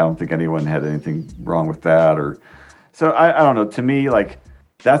 I don't think anyone had anything wrong with that, or so I don't know. To me, like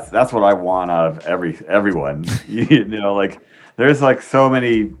that's what I want out of everyone, like there's like so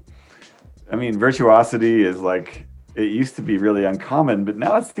many. I mean, virtuosity is like, it used to be really uncommon, but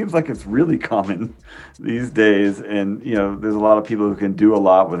now it seems like it's really common these days. And, there's a lot of people who can do a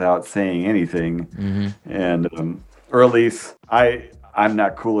lot without saying anything. Mm-hmm. And, or at least I'm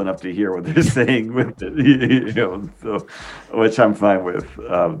not cool enough to hear what they're saying with it, so, which I'm fine with.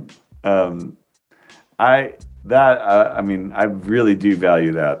 I mean, I really do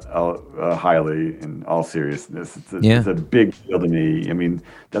value that highly in all seriousness. It's a big deal to me. I mean,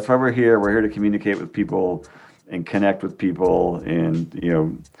 that's why we're here. We're here to communicate with people and connect with people,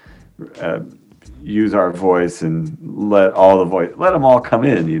 and use our voice and let them all come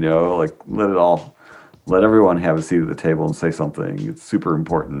in. Like let everyone have a seat at the table and say something. It's super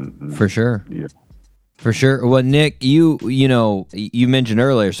important. And, for sure. For sure. Well, Nick, you mentioned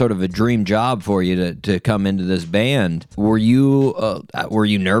earlier sort of a dream job for you to come into this band. Were you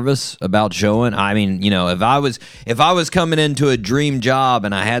nervous about showing? I mean, if I was coming into a dream job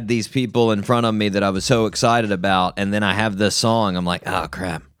and I had these people in front of me that I was so excited about, and then I have this song, I'm like, oh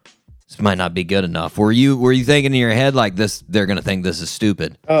crap, this might not be good enough. Were you thinking in your head like this? They're gonna think this is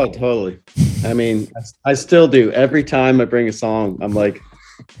stupid. Oh, totally. I mean, I still do. Every time I bring a song, I'm like,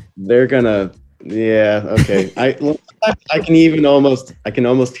 they're gonna. Yeah. Okay. I can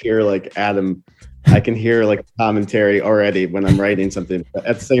almost hear like Adam. I can hear like commentary already when I'm writing something. But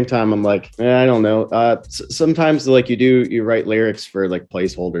at the same time, I'm like, I don't know. Sometimes like you write lyrics for like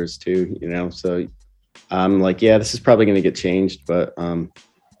placeholders too, So I'm like, yeah, this is probably going to get changed, but I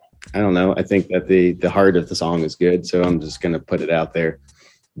don't know. I think that the heart of the song is good, so I'm just going to put it out there.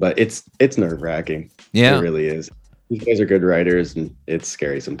 But it's nerve wracking. Yeah, it really is. These guys are good writers, and it's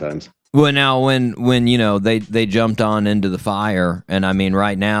scary sometimes. Well, now when they jumped on Into the Fire, and I mean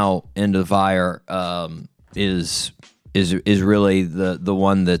right now Into the Fire is really the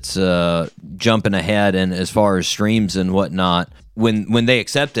one that's jumping ahead, and as far as streams and whatnot. When they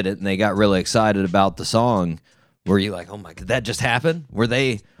accepted it and they got really excited about the song, were you like, oh my god, that just happened? Were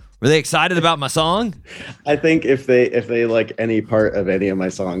they excited about my song? I think if they like any part of any of my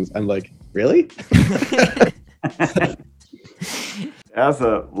songs, I'm like, really? As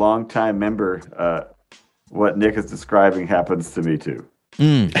a longtime member, what Nick is describing happens to me too.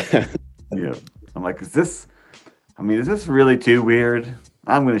 Yeah, I'm like, is this really too weird?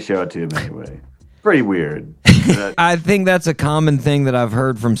 I'm going to show it to him anyway. Pretty weird. I think that's a common thing that I've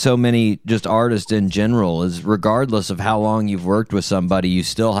heard from so many just artists in general, is regardless of how long you've worked with somebody, you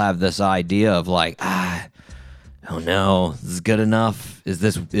still have this idea of like, oh no, this is good enough? Is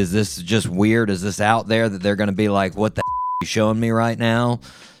this just weird? Is this out there that they're going to be like, what the you showing me right now?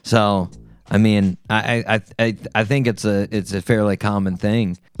 So I mean, I think it's a fairly common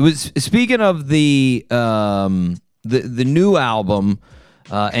thing. It was, speaking of the new album,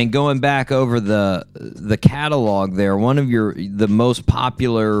 and going back over the catalog there, one of the most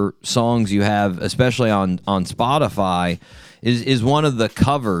popular songs you have, especially on Spotify, is one of the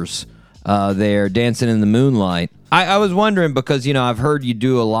covers there, Dancing in the Moonlight. I was wondering, because I've heard you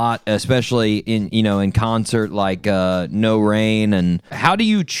do a lot, especially in concert, like No Rain. And how do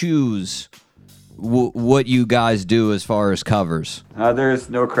you choose what you guys do as far as covers? There's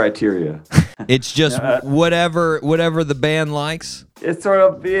no criteria. It's just whatever the band likes. It's sort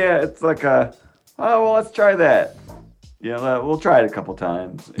of, it's like let's try that. We'll try it a couple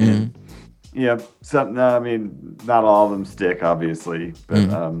times. And, something. I mean, not all of them stick, obviously,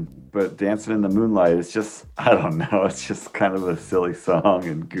 but but Dancing in the Moonlight is just, I don't know, it's just kind of a silly song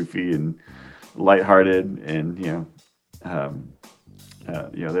and goofy and lighthearted, and they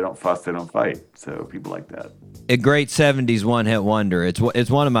don't fuss, they don't fight, so people like that. A great 70s one-hit wonder. It's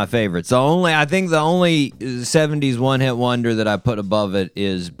one of my favorites. I think the only 70s one-hit wonder that I put above it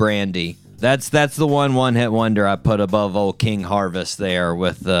is Brandy. That's the one hit wonder I put above old King Harvest there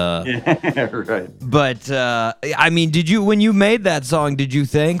with Yeah, right. But I mean, when you made that song, did you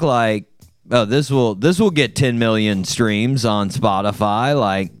think like, oh, this will get 10 million streams on Spotify?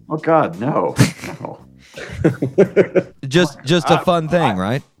 Like, oh God, no. just a fun thing,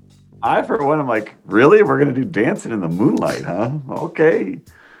 right? I, for one, I'm like, really? We're gonna do Dancing in the Moonlight, huh? Okay.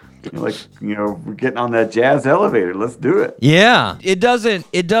 We're getting on that jazz elevator. Let's do it. Yeah. It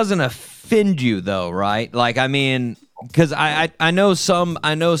doesn't offend you though, right? Like, I mean, because I know some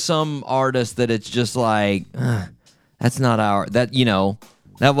artists that it's just like, that's not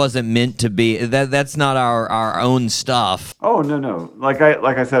that wasn't meant to be. That's not our own stuff. Oh no! Like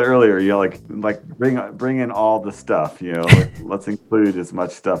I said earlier, like bring in all the stuff. Let's include as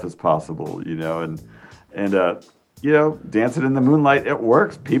much stuff as possible. And Dancing in the Moonlight, it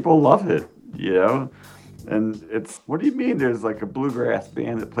works. People love it. And it's, what do you mean? There's like a bluegrass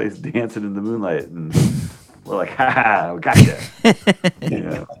band that plays Dancing in the Moonlight, and we're like, ha, gotcha.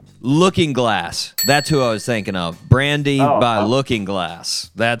 Looking Glass. That's who I was thinking of. Brandy by Looking Glass.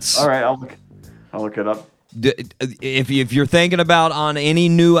 That's all right. I'll look it up. If you're thinking about on any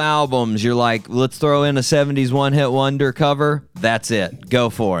new albums, you're like, let's throw in a 70s one-hit wonder cover. That's it. Go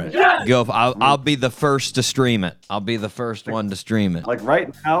for it. I'll be the first to stream it. I'll be the first one to stream it. Like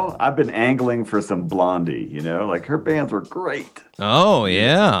right now, I've been angling for some Blondie. Like her bands were great. Oh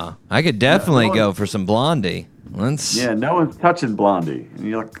yeah, I could definitely go for some Blondie. No one's touching Blondie, and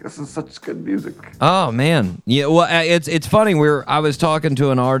you're like, this is such good music. Oh man, yeah. Well, it's funny. I was talking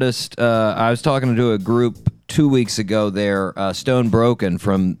to an artist. I was talking to a group 2 weeks ago. They're Stone Broken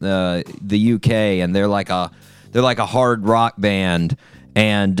from the UK, and they're like a hard rock band.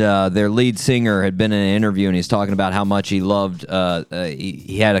 And their lead singer had been in an interview, and he's talking about how much he loved.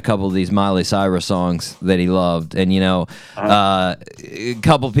 He had a couple of these Miley Cyrus songs that he loved, and a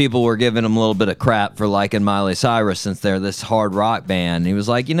couple people were giving him a little bit of crap for liking Miley Cyrus since they're this hard rock band. And he was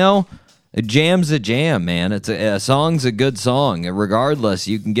like, a jam's a jam, man. It's a song's a good song, regardless.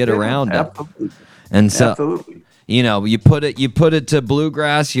 You can get around absolutely. it. And so, absolutely. You put it to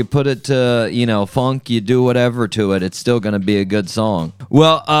bluegrass, you put it to, funk, you do whatever to it, it's still going to be a good song.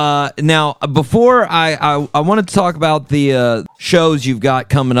 Well, now, before I wanted to talk about the shows you've got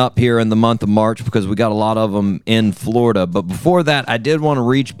coming up here in the month of March, because we got a lot of them in Florida. But before that, I did want to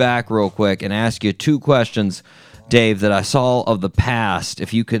reach back real quick and ask you 2 questions, Dave, that I saw of the past,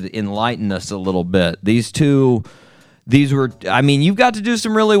 if you could enlighten us a little bit. These were, I mean, you've got to do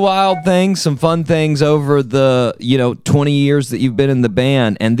some really wild things, some fun things over the, 20 years that you've been in the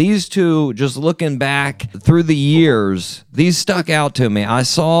band. And these 2, just looking back through the years, these stuck out to me. I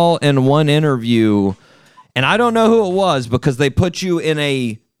saw in one interview, and I don't know who it was because they put you in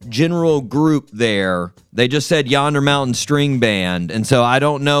a general group there. They just said Yonder Mountain String Band. And so I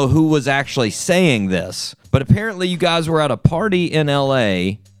don't know who was actually saying this. But apparently you guys were at a party in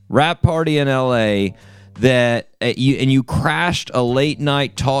L.A., rap party in L.A., that you crashed a late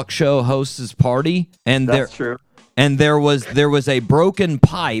night talk show host's party, and that's true. And there was a broken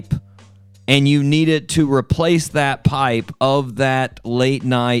pipe, and you needed to replace that pipe of that late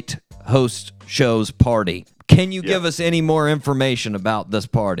night host show's party. Can you give us any more information about this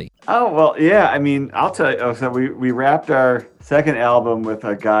party? Oh well, yeah. I mean, I'll tell you. So we wrapped our second album with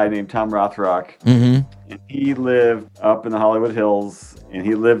a guy named Tom Rothrock, and he lived up in the Hollywood Hills, and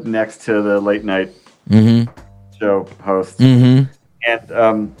he lived next to the late night show host.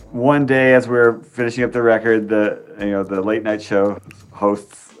 And one day, as we were finishing up the record, the late night show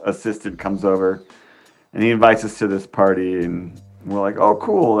host's assistant comes over, and he invites us to this party, and we're like, "Oh,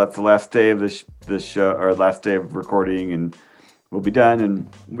 cool! That's the last day of this show, or last day of recording, and we'll be done." And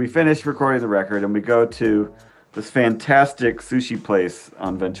we finish recording the record, and we go to this fantastic sushi place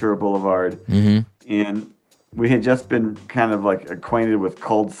on Ventura Boulevard, and we had just been kind of like acquainted with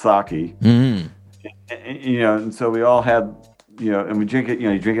cold sake. And so we all had, and we drink it,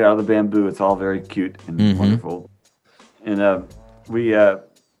 you drink it out of the bamboo. It's all very cute and wonderful. And we had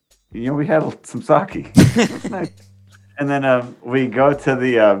some sake. It's nice. And then we go to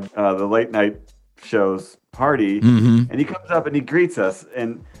the late night show's party, and he comes up and he greets us.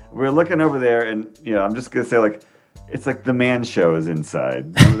 And we're looking over there, and I'm just gonna say, like, it's like The Man Show is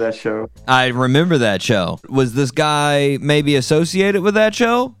inside. Remember that show? I remember that show. Was this guy maybe associated with that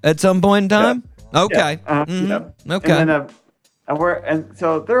show at some point in time? Yeah. Okay. Yeah. Okay. And then and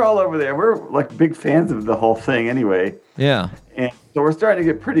so they're all over there. We're like big fans of the whole thing anyway. Yeah. And so we're starting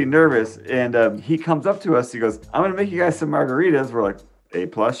to get pretty nervous. And he comes up to us. He goes, "I'm gonna make you guys some margaritas." We're like,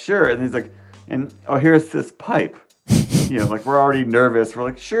 A+, sure. And he's like, here's this pipe. Like we're already nervous. We're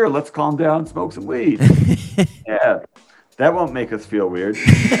like, sure, let's calm down and smoke some weed. Yeah. That won't make us feel weird.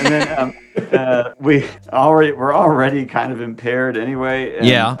 And then we're already kind of impaired anyway. And,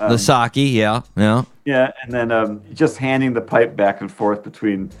 the sake. Yeah. Yeah, and then just handing the pipe back and forth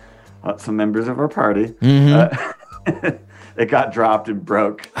between some members of our party. Mm-hmm. It got dropped and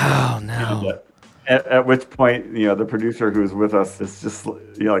broke. Oh no. At which point, the producer who was with us is just,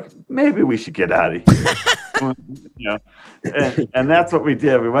 like, maybe we should get out of here. And that's what we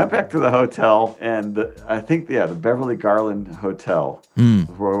did. We went back to the hotel, and I think, the Beverly Garland Hotel is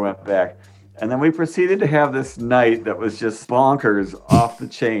where we went back. And then we proceeded to have this night that was just bonkers, off the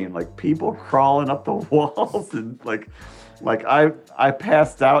chain, like people crawling up the walls, and like I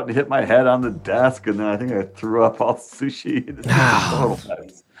passed out and hit my head on the desk, and then I think I threw up all sushi.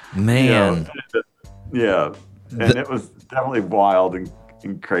 Man. Yeah, and it was definitely wild and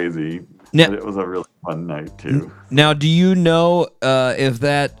crazy. Now, but it was a really fun night too. Now, do you know if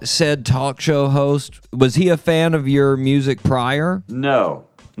that said talk show host, was he a fan of your music prior? No,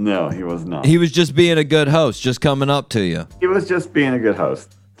 he was not. He was just being a good host, just coming up to you. He was just being a good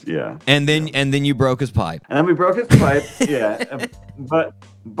host. Yeah. And then you broke his pipe. And then we broke his pipe. Yeah.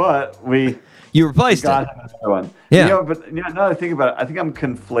 But you replaced got it. Another one. Yeah. But now that I think about it, I think I'm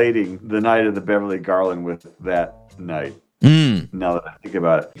conflating the night of the Beverly Garland with that night. Now that I think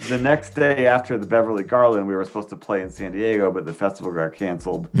about it. The next day after the Beverly Garland, we were supposed to play in San Diego, but the festival got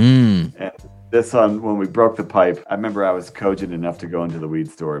canceled. And this one, when we broke the pipe, I remember I was cogent enough to go into the weed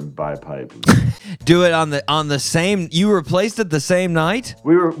store and buy a pipe. Do it on the same. You replaced it the same night.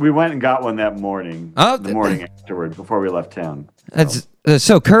 We went and got one that morning. Oh, the morning afterward, before we left town. That's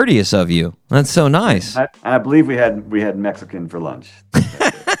so courteous of you. That's so nice. I believe we had Mexican for lunch.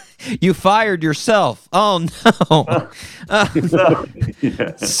 You fired yourself. Oh no.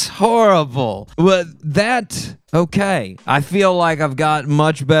 It's horrible. Well, okay. I feel like I've got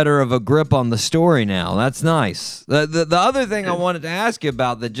much better of a grip on the story now. That's nice. The other thing I wanted to ask you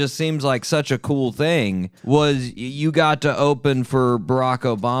about that just seems like such a cool thing was you got to open for Barack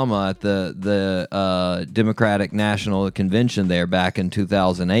Obama at the Democratic National Convention there back in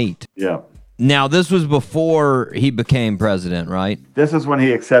 2008. Yeah. Now, this was before he became president, right? This is when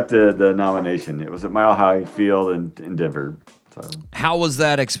he accepted the nomination. It was at Mile High Field in Denver. So. How was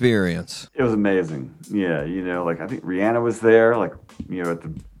that experience? It was amazing. Yeah, I think Rihanna was there, at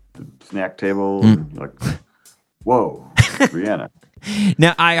the snack table. Like, whoa, Rihanna.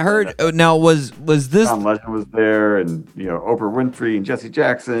 Now, I heard, was this... John Legend was there, and, Oprah Winfrey and Jesse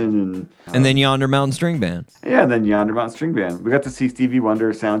Jackson. And then Yonder Mountain String Band. Yeah, and then Yonder Mountain String Band. We got to see Stevie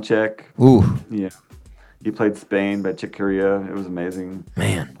Wonder sound check. Ooh. Yeah. He played Spain by Chick Corea. It was amazing.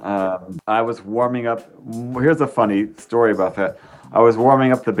 Man. I was warming up. Here's a funny story about that. I was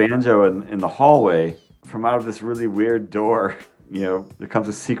warming up the banjo in the hallway from out of this really weird door. There comes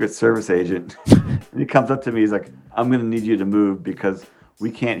a Secret Service agent. And he comes up to me. He's like, I'm going to need you to move because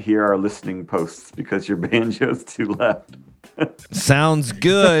we can't hear our listening posts because your banjo's too loud. Sounds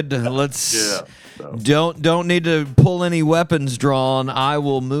good. Let's... Yeah. So. Don't need to pull any weapons drawn. I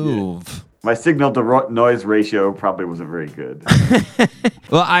will move. Yeah. My signal to noise ratio probably wasn't very good.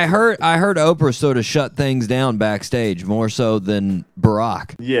 Well, I heard Oprah sort of shut things down backstage more so than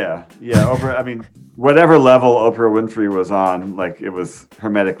Barack. Yeah. Oprah. I mean, whatever level Oprah Winfrey was on, it was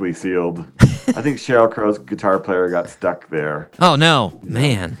hermetically sealed. I think Sheryl Crow's guitar player got stuck there. Oh no,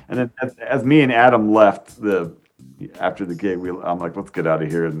 man! And then as me and Adam left after the gig, I'm like, let's get out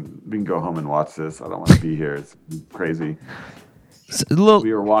of here and we can go home and watch this. I don't want to be here. It's crazy.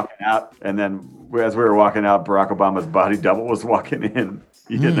 We were walking out, and then as we were walking out, Barack Obama's body double was walking in.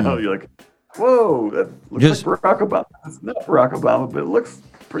 You're like, whoa, that looks like Barack Obama. It's not Barack Obama, but it looks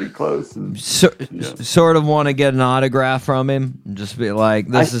pretty close. And, sort of want to get an autograph from him and just be like,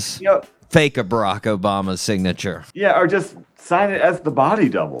 this is fake a Barack Obama's signature. Yeah, or just sign it as the body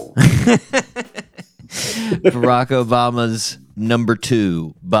double. Barack Obama's number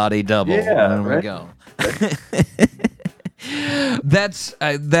 2 body double. Yeah, there we go.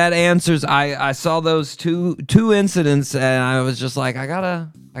 That answers. I saw those two incidents, and I was just like, I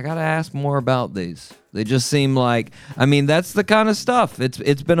gotta ask more about these. They just seem like, that's the kind of stuff.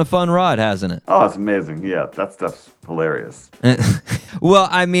 It's been a fun ride, hasn't it? Oh, it's amazing. Yeah, that stuff's hilarious. Well,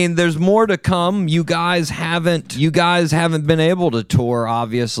 there's more to come. You guys haven't been able to tour,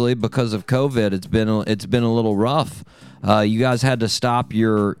 obviously, because of COVID. It's been a little rough. You guys had to stop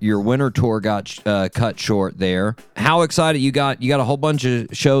your winter tour, got cut short there. How excited you got a whole bunch of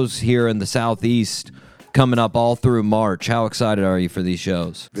shows here in the Southeast coming up all through March. How excited are you for these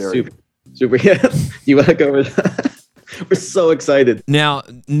shows? Super. Yeah. You want to go over that? We're so excited. Now,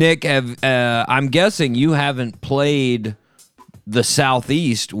 Nick, I'm guessing you haven't played the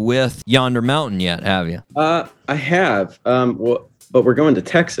Southeast with Yonder Mountain yet, have you? I have. Well, but we're going to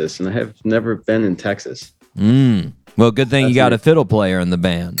Texas, and I have never been in Texas. Well, good thing you got a fiddle player in the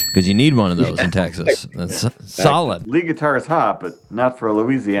band, because you need one of those in Texas. That's solid. Lead guitar is hot, but not for a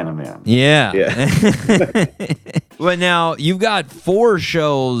Louisiana man. Yeah. Well, now you've got 4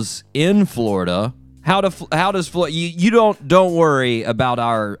 shows in Florida. How does Florida? You don't worry about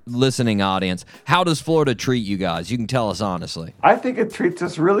our listening audience. How does Florida treat you guys? You can tell us honestly. I think it treats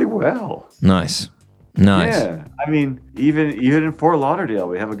us really well. Nice. Yeah, I mean, even in Fort Lauderdale,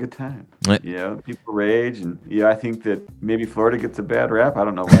 we have a good time. You know, people rage, and I think that maybe Florida gets a bad rap. I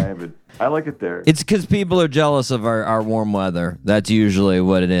don't know why, but I like it there. It's because people are jealous of our warm weather. That's usually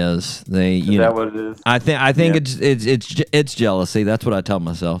what it is. Is that what it is? I think it's jealousy. That's what I tell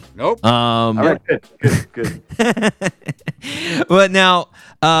myself. Nope. All right, good. But now,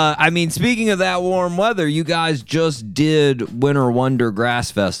 I mean, speaking of that warm weather, you guys just did Winter Wonder Grass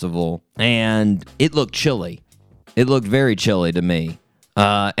Festival, and it looked chilly. It looked very chilly to me.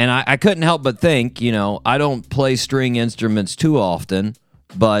 And I couldn't help but think, I don't play string instruments too often,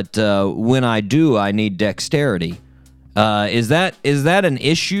 but when I do, I need dexterity. Is that an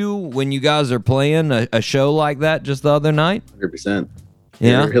issue when you guys are playing a show like that just the other night? 100%.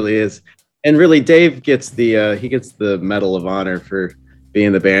 Yeah, it really is. And really, Dave gets the Medal of Honor for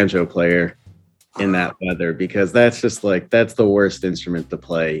being the banjo player in that weather, because that's the worst instrument to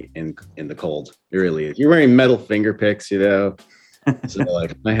play in the cold. It really is. You're wearing metal finger picks, So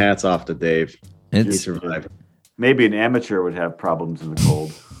my hat's off to Dave. He survived. Maybe an amateur would have problems in the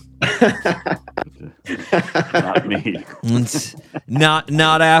cold. Not me. It's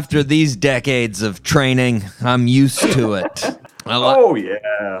not after these decades of training. I'm used to it. Oh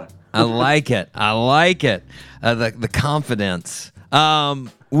yeah. I like it. The confidence.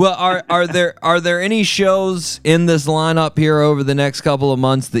 Well, are there any shows in this lineup here over the next couple of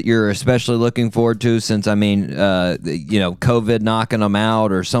months that you're especially looking forward to? Since COVID knocking them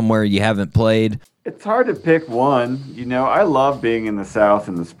out, or somewhere you haven't played. It's hard to pick one. I love being in the South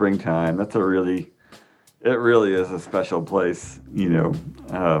in the springtime. It really is a special place.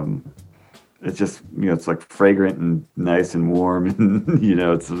 It's just it's like fragrant and nice and warm, and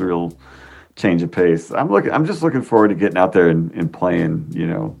it's a real change of pace. I'm just looking forward to getting out there and playing.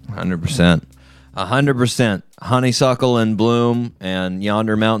 100%. Honeysuckle in bloom and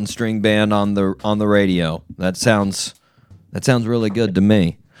Yonder Mountain String Band on the radio. That sounds really good to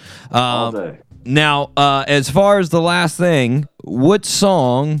me. All day. Now, as far as the last thing, what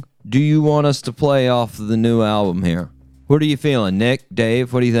song do you want us to play off of the new album here? What are you feeling, Nick,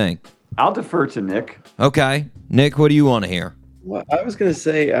 Dave? What do you think? I'll defer to Nick. Okay. Nick, what do you want to hear? Well, I was gonna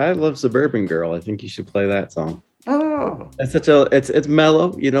say I love Suburban Girl. I think you should play that song. Oh, it's it's mellow,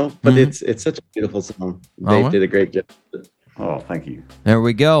 but it's such a beautiful song. Dave did a great job. Oh, thank you. There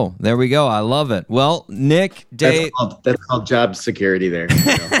we go. I love it. Well, Nick, Dave, that's called job security there.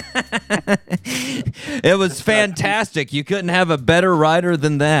 It was fantastic. You couldn't have a better writer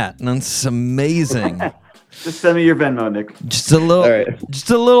than that. That's amazing. Just send me your Venmo, Nick. Just a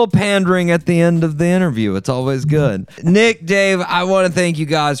little pandering at the end of the interview. It's always good. Nick, Dave, I want to thank you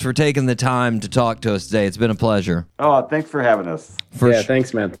guys for taking the time to talk to us today. It's been a pleasure. Oh, thanks for having us.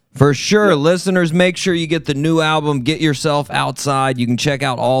 Thanks, man. For sure. Listeners, make sure you get the new album, Get Yourself Outside. You can check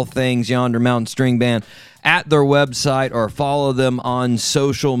out all things Yonder Mountain String Band at their website, or follow them on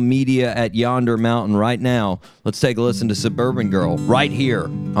social media at Yonder Mountain right now. Let's take a listen to Suburban Girl right here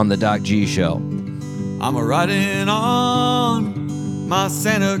on the Doc G Show. I'm a-riding on my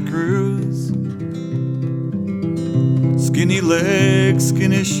Santa Cruz, skinny legs,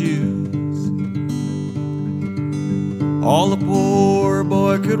 skinny shoes, all a poor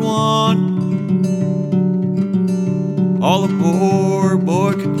boy could want, all a poor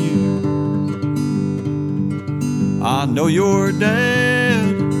boy could use. I know your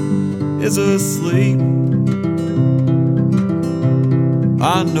dad is asleep,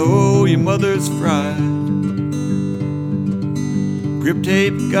 I know your mother's fried. Grip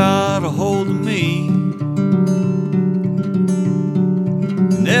tape got a hold of me,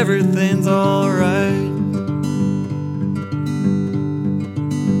 and everything's alright.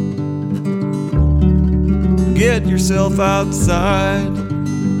 Get yourself outside,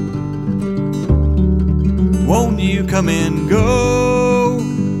 won't you come and go?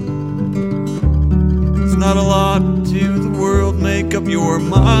 It's not a lot to the world, make up your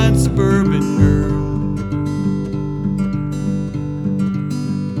mind, suburban girl.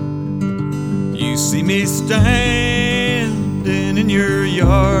 You see me standing in your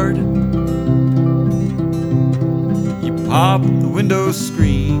yard, you pop the window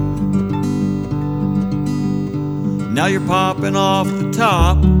screen, Now you're popping off the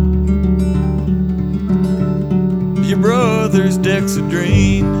top. Your brother's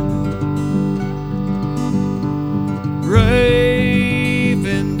Dexedrine,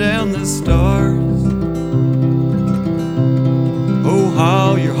 raving down the stars. Oh,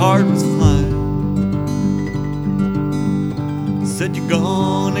 how your heart was flying. Said you're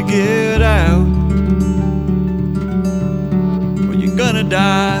gonna get out, but you're gonna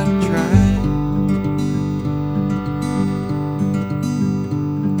die trying.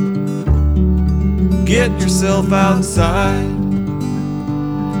 Get yourself outside.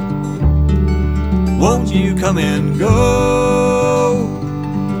 Won't you come and go?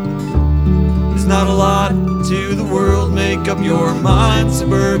 There's not a lot to the world. Make up your mind,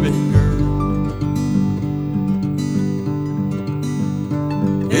 suburban girl.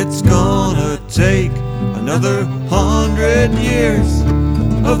 It's gonna take another 100 years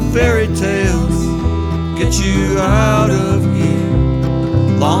of fairy tales. Get you out of here.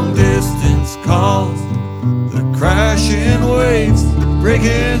 Long distance calls, the crashing waves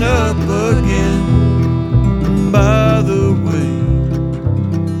breaking up again. By the way,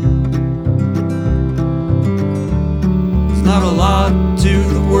 there's not a lot to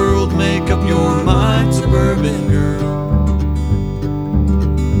the world. Make up your mind, suburban girl.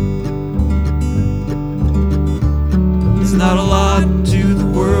 There's not a lot to the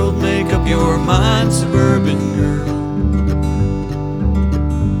world. Make up your mind, suburban girl.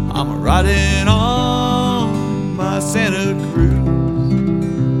 I'm riding on my Santa Cruz.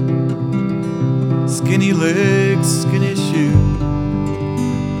 Skinny legs, skinny shoes.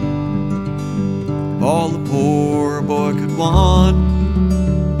 All the poor boy could want,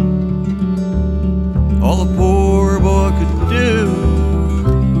 all the poor boy could do.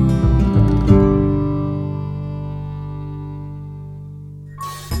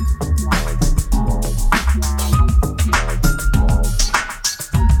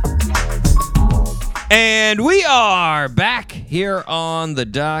 And we are back here on the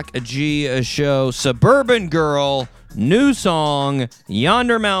Doc G Show. Suburban Girl, new song,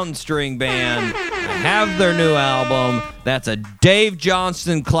 Yonder Mountain String Band. Have their new album. That's a Dave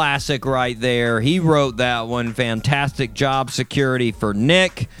Johnston classic right there. He wrote that one. Fantastic job security for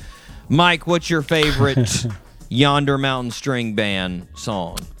Nick. Mike, what's your favorite Yonder Mountain String Band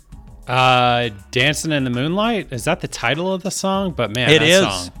song? Dancing in the Moonlight. Is that the title of the song? But man, it is.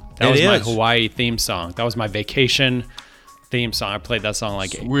 Song. That was my Hawaii theme song. That was my vacation theme song. I played that song like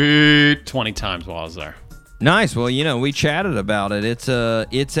 20 times while I was there. Nice. Well, you know, we chatted about it. It's a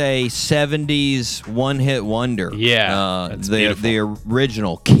 70s one-hit wonder. Yeah, that's beautiful. The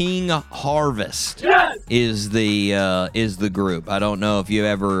original King Harvest is the group. I don't know if you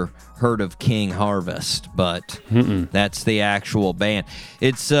ever heard of King Harvest, but that's the actual band.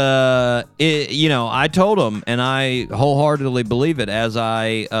 It's I told them, and I wholeheartedly believe it as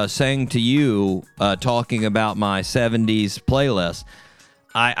I sang to you talking about my 70s playlist.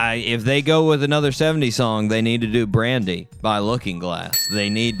 If they go with another 70s song, they need to do Brandy by Looking Glass. They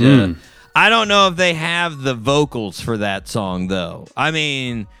need to. I don't know if they have the vocals for that song, though. I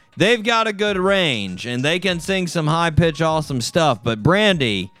mean, they've got a good range, and they can sing some high-pitch, awesome stuff. But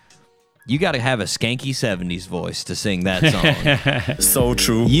Brandy, you got to have a skanky 70s voice to sing that song. So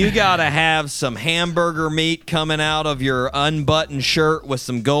true. You got to have some hamburger meat coming out of your unbuttoned shirt with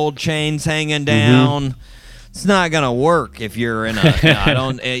some gold chains hanging down. It's not going to work if you're in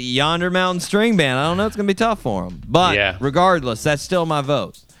a Yonder Mountain String Band. I don't know. It's going to be tough for them. But regardless, that's still my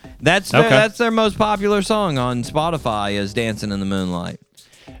vote. That's their most popular song on Spotify is Dancing in the Moonlight.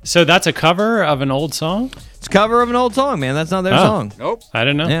 So that's a cover of an old song? It's a cover of an old song, man. That's not their song. Nope. I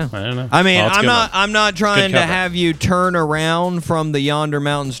didn't know. Yeah. I don't know. I mean, I'm not trying to have you turn around from the Yonder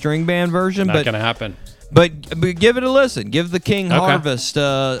Mountain String Band version. Not going to happen. But give it a listen. Give the King Harvest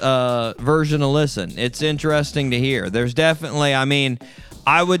version a listen. It's interesting to hear. There's definitely, I mean,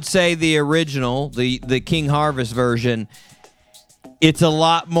 I would say the original, the King Harvest version, it's a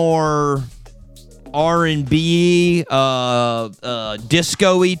lot more R&B,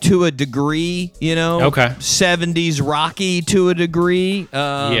 disco-y to a degree, you know? Okay. 70s rocky to a degree.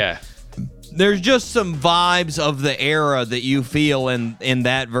 Yeah. There's just some vibes of the era that you feel in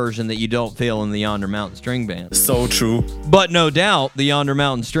that version that you don't feel in the Yonder Mountain String Band. So true. But no doubt, the Yonder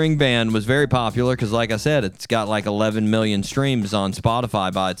Mountain String Band was very popular because, like I said, it's got like 11 million streams on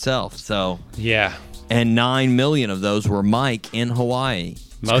Spotify by itself. So yeah. And 9 million of those were Mike in Hawaii.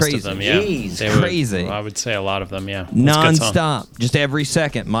 It's Most crazy. of them, yeah. Jeez, crazy. I would say a lot of them, yeah. Non-stop. Just every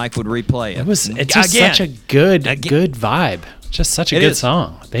second, Mike would replay it. It's just such a good vibe. Just such a good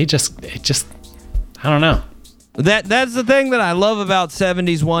song. It just, I don't know. That's the thing that I love about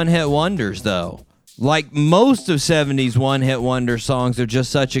 70s one-hit wonders, though. like most of 70s one-hit wonder songs are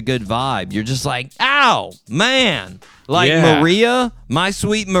just such a good vibe. You're just like, ow, man. Like Maria, My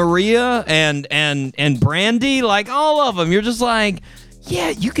Sweet Maria, and Brandy, like all of them. You're just like, yeah,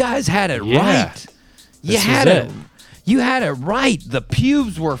 you guys had it right. You had it. You had it right. The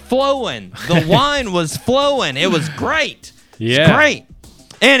pubes were flowing. The wine was flowing. It was great. Yeah. It's great.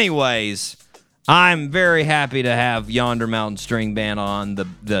 Anyways, I'm very happy to have Yonder Mountain String Band on.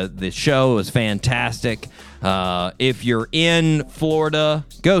 The show is fantastic. If you're in Florida,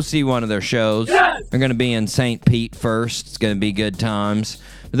 go see one of their shows. Yes! They're going to be in St. Pete first. It's going to be good times.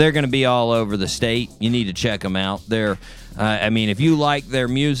 They're going to be all over the state. You need to check them out. If you like their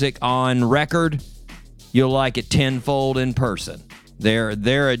music on record, you'll like it tenfold in person.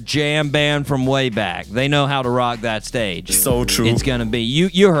 They're a jam band from way back. They know how to rock that stage. So true. It's going to be,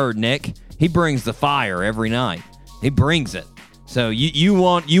 you heard Nick. He brings the fire every night. He brings it. So you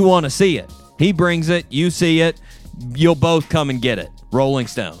want to see it. He brings it. You see it. You'll both come and get it. Rolling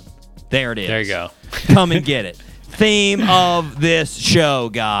Stone. There it is. There you go. Come and get it. Theme of this show,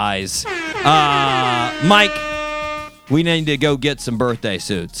 guys. Mike, we need to go get some birthday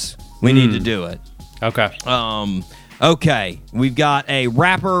suits. We need to do it. Okay. Okay. We've got a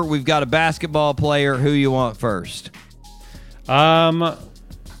rapper. We've got a basketball player. Who you want first? Let's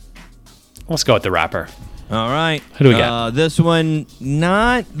go with the rapper. All right. Who do we got? This one,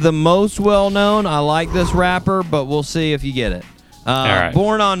 not the most well-known. I like this rapper, but we'll see if you get it. All right.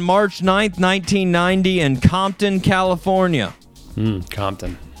 Born on March 9th, 1990 in Compton, California.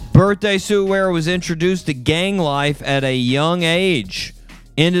 Compton. Birthday suit wearer was introduced to gang life at a young age.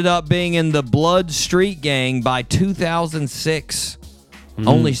 Ended up being in the Blood Street Gang by 2006.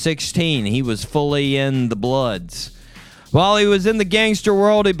 Only 16. He was fully in the Bloods. While he was in the gangster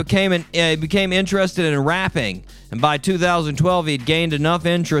world, he became interested in rapping, and by 2012, he had gained enough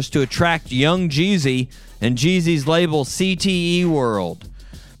interest to attract Young Jeezy and Jeezy's label CTE World.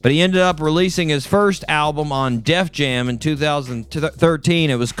 But he ended up releasing his first album on Def Jam in 2013.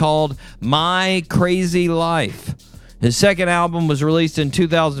 It was called My Crazy Life. His second album was released in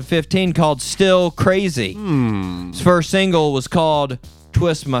 2015 called Still Crazy. His first single was called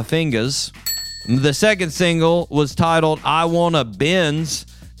Twist My Fingers. The second single was titled I Wanna Benz,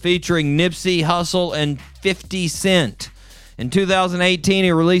 featuring Nipsey Hussle and 50 Cent. In 2018,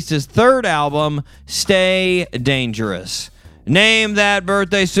 he released his third album, Stay Dangerous. Name that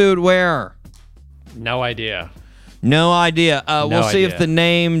birthday suit wearer. No idea. No idea. We'll see if the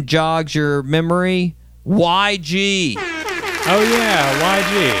name jogs your memory. YG. Oh, yeah,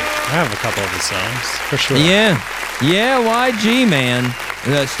 YG. I have a couple of his songs, for sure. Yeah, YG, man.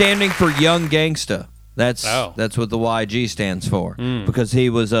 Standing for Young Gangsta. That's what the YG stands for, because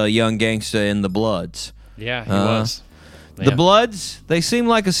he was a young gangsta in the Bloods. Yeah, he was. The Bloods, they seem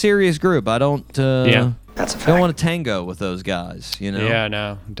like a serious group. I don't That's a fact. don't want to tango with those guys, you know? Yeah,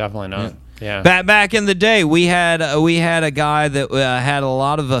 no, definitely not. Yeah. Back in the day, we had a guy that had a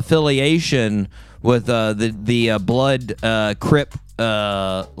lot of affiliation with the Blood Crip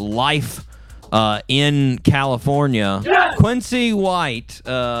life in California. Yes! Quincy White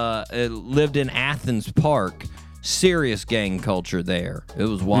lived in Athens Park. Serious gang culture there. It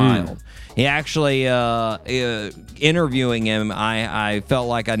was wild. He actually, interviewing him, I felt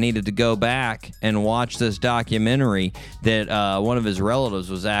like I needed to go back and watch this documentary that one of his relatives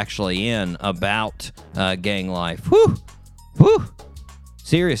was actually in about gang life. Whew.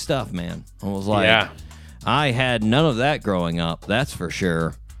 Serious stuff, man. I was like, I had none of that growing up, that's for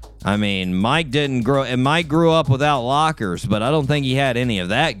sure. I mean, Mike grew up without lockers, but I don't think he had any of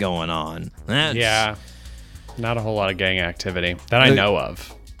that going on. Not a whole lot of gang activity that I know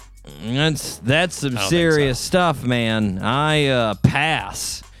of. That's some serious stuff, man. I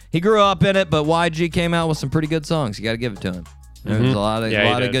pass. He grew up in it, but YG came out with some pretty good songs. You got to give it to him. There's a lot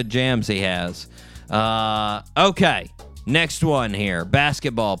of good jams he has. Okay, next one here.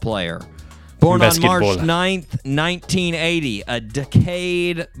 Basketball player. Born on March 9th, 1980, a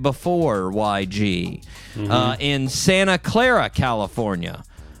decade before YG, in Santa Clara, California.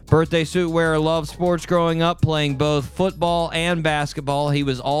 Birthday suit wearer, loved sports growing up, playing both football and basketball. He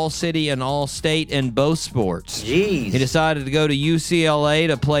was all-city and all-state in both sports. Jeez. He decided to go to UCLA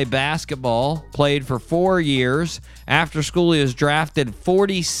to play basketball, played for 4 years. After school, he was drafted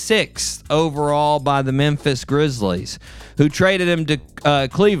 46th overall by the Memphis Grizzlies, who traded him to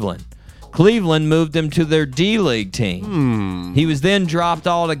Cleveland. Cleveland moved him to their D-League team. He was then dropped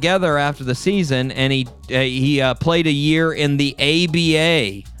altogether after the season, and he played a year in the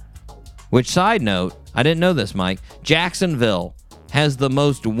ABA. Which, side note, I didn't know this, Mike. Jacksonville has the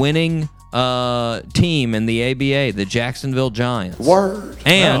most winning team in the ABA, the Jacksonville Giants. Word.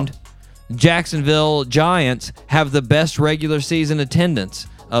 And Jacksonville Giants have the best regular season attendance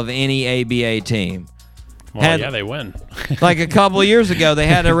of any ABA team. Well, yeah, they win. Like a couple of years ago, they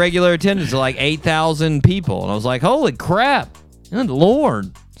had a regular attendance of like 8,000 people. And I was like, holy crap. Good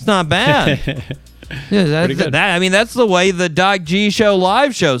Lord. It's not bad. Yeah, that's the way the Doc G Show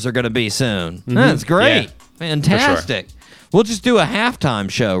live shows are going to be soon. Mm-hmm. That's great. Yeah, fantastic. Sure. We'll just do a halftime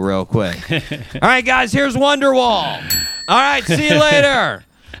show real quick. All right, guys, here's Wonderwall. All right, see you later.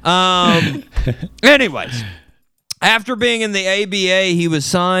 Anyways, after being in the ABA, he was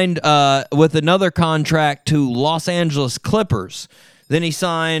signed with another contract to Los Angeles Clippers. Then he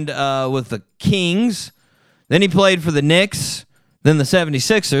signed with the Kings. Then he played for the Knicks, then the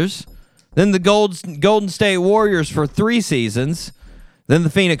 76ers, then the Golden State Warriors for 3 seasons, then the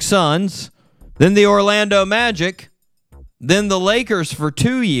Phoenix Suns, then the Orlando Magic, then the Lakers for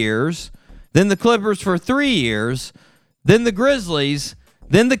 2 years, then the Clippers for 3 years, then the Grizzlies,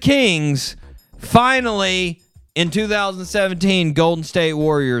 then the Kings, finally, in 2017, Golden State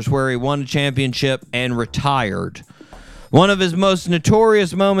Warriors, where he won a championship and retired. One of his most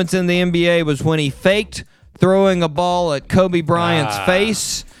notorious moments in the NBA was when he faked throwing a ball at Kobe Bryant's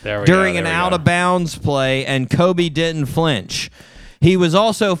face during an out-of-bounds play, and Kobe didn't flinch. He was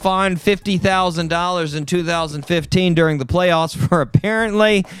also fined $50,000 in 2015 during the playoffs for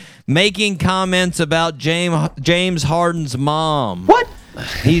apparently making comments about James Harden's mom. What?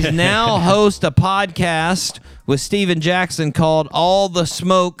 He's now host a podcast with Steven Jackson called All the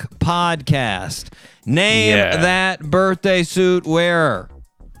Smoke Podcast. Name that birthday suit wearer.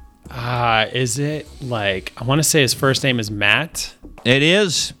 Is it like, I want to say his first name is Matt. It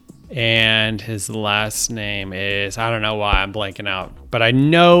is. And his last name is, I don't know why I'm blanking out, but I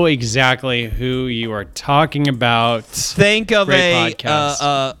know exactly who you are talking about. Think of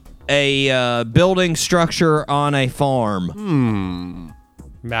a building structure on a farm.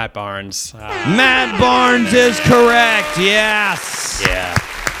 Matt Barnes. Matt Barnes is correct. Yes. Yeah.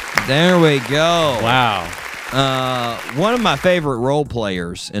 There we go. Wow. One of my favorite role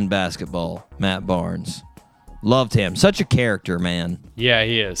players in basketball, Matt Barnes. Loved him. Such a character, man. Yeah,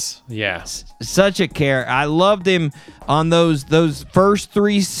 he is. Yeah. Such a character. I loved him on those first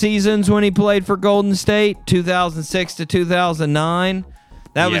 3 seasons when he played for Golden State, 2006 to 2009.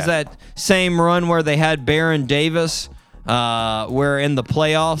 That was that same run where they had Baron Davis, where in the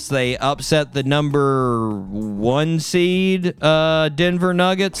playoffs they upset the number 1 seed Denver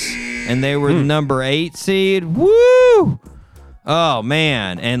Nuggets, and they were the number 8 seed. Woo! Oh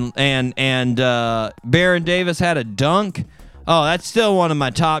man, and Baron Davis had a dunk. Oh, that's still one of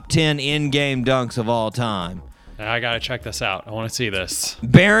my top 10 in-game dunks of all time. I gotta check this out. I want to see this.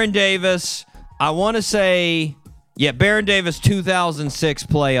 Baron Davis, I want to say, Baron Davis 2006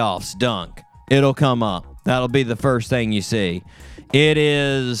 playoffs dunk. It'll come up. That'll be the first thing you see. It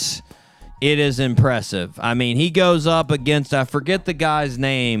is impressive. I mean, he goes up against, I forget the guy's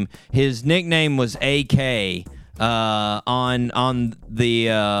name. His nickname was AK. I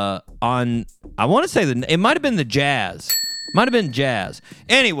want to say it might have been the Jazz. Might have been Jazz.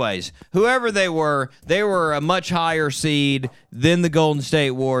 Anyways, whoever they were a much higher seed than the Golden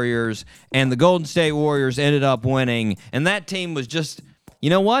State Warriors, and the Golden State Warriors ended up winning. And that team was just, you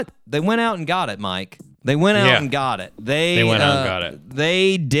know what? They went out and got it, Mike. They went out and got it. They went out and got it.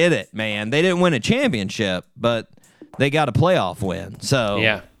 They did it, man. They didn't win a championship, but they got a playoff win.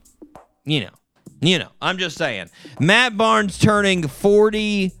 So, you know, I'm just saying. Matt Barnes turning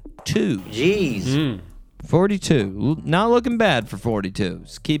 42. Jeez. 42. Not looking bad for 42.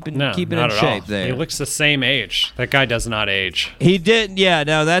 Just keeping in shape there. He looks the same age. That guy does not age. He did. Yeah,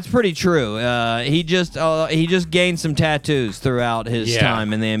 no, that's pretty true. He just gained some tattoos throughout his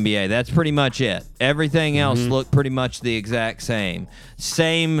time in the NBA. That's pretty much it. Everything else looked pretty much the exact same.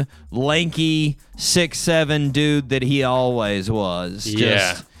 Same lanky 6'7" dude that he always was.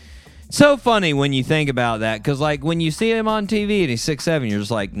 Just so funny when you think about that, because like when you see him on TV and he's 6'7", you're just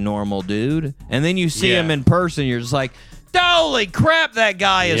like, normal dude, and then you see him in person, you're just like, holy crap, that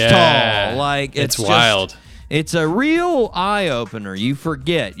guy is tall. Like it's wild. It's a real eye opener. You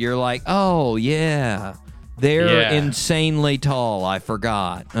forget. You're like, oh yeah, they're insanely tall. I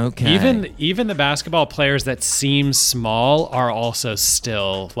forgot. Okay. Even the basketball players that seem small are also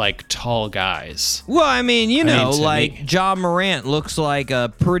still like tall guys. Well, I mean, Ja Morant looks like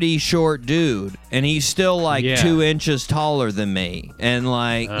a pretty short dude, and he's still like 2 inches taller than me. And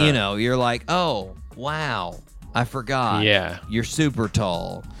like, you're like, oh wow, I forgot. Yeah. You're super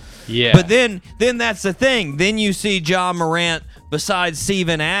tall. Yeah. But then that's the thing. Then you see Ja Morant besides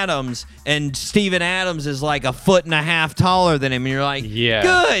Steven Adams, and Steven Adams is like 1.5 feet taller than him, and you're like,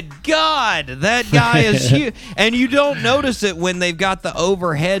 good God, that guy is huge. And you don't notice it when they've got the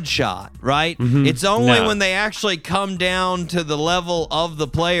overhead shot, right? Mm-hmm. It's only when they actually come down to the level of the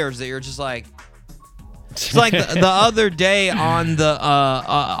players that you're just like. It's like the other day on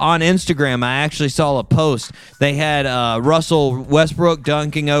Instagram, I actually saw a post. They had Russell Westbrook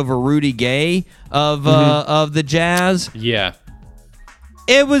dunking over Rudy Gay of the Jazz. Yeah.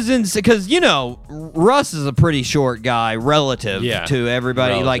 It was because Russ is a pretty short guy relative to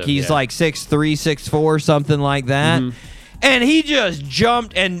everybody. Like he's like 6'3", 6'4", something like that. And he just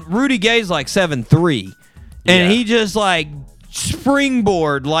jumped, and Rudy Gay's like 7'3", and he just like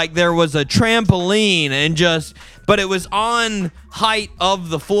springboard like there was a trampoline, but it was on height of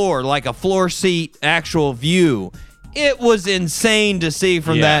the floor, like a floor seat actual view. It was insane to see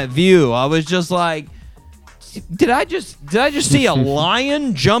from that view. I was just like, did I just see a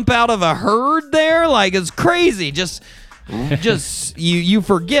lion jump out of a herd there? Like, it's crazy. Just you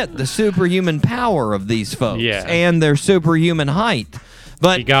forget the superhuman power of these folks and their superhuman height.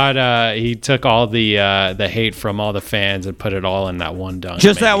 But he took all the hate from all the fans and put it all in that one dunk.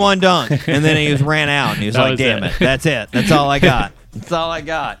 Just that one dunk, and then he ran out, and he was like, "Damn it, that's it. That's all I got. That's all I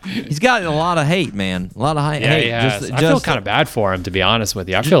got." He's got a lot of hate, man. A lot of hate. He has. I feel kind of bad for him, to be honest with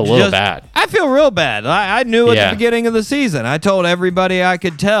you. I feel a little bad. I feel real bad. I knew at the beginning of the season. I told everybody I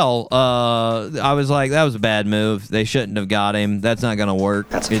could tell. I was like, that was a bad move. They shouldn't have got him. That's not going to work.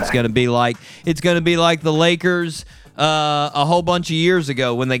 It's going to be like the Lakers. A whole bunch of years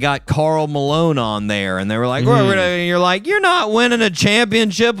ago when they got Karl Malone on there, and they were like, you're like, you're not winning a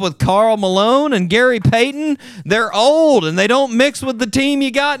championship with Karl Malone and Gary Payton. They're old, and they don't mix with the team you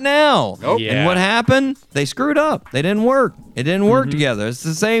got now. Nope. Yeah. And what happened? They screwed up. They didn't work. It didn't work together. It's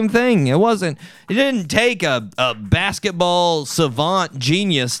the same thing. It didn't take a basketball savant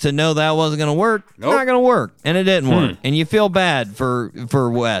genius to know that wasn't going to work. Nope. It's not going to work. And it didn't work. And you feel bad for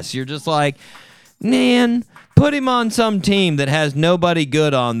Wes. You're just like, man, put him on some team that has nobody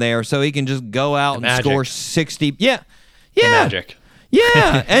good on there so he can just go out and score 60. Yeah. Magic.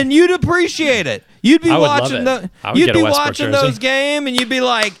 Yeah, and you'd appreciate it. You'd be watching those games, and you'd be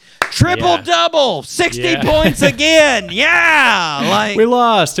like, triple-double, 60 points again. Yeah. Like, we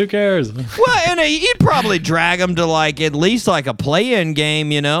lost. Who cares? Well, and you'd probably drag them to at least a play-in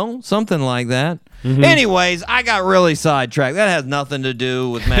game, something like that. Anyways, I got really sidetracked. That has nothing to do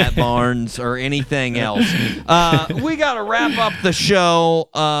with Matt Barnes or anything else. We got to wrap up the show.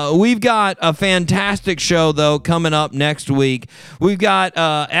 We've got a fantastic show, though, coming up next week. We've got,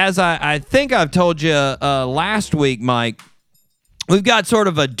 as I think I've told you last week, Mike, we've got sort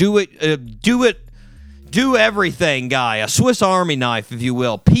of a do everything guy, a Swiss Army knife, if you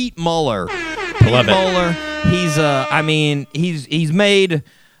will, Pete Muller. Pete Muller. He's made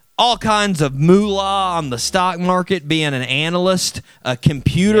all kinds of moolah on the stock market, being an analyst, a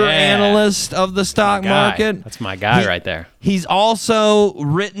computer analyst of the stock market. That's my guy right there. He's also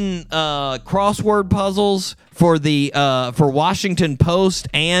written crossword puzzles for the for Washington Post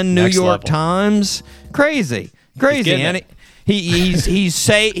and New York Times. Crazy, and he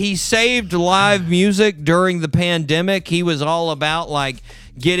saved live music during the pandemic. He was all about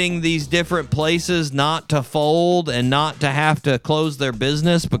getting these different places not to fold and not to have to close their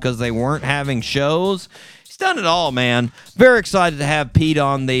business because they weren't having shows. He's done it all, man. Very excited to have Pete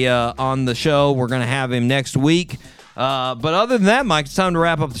on the show. We're going to have him next week. But other than that, Mike, it's time to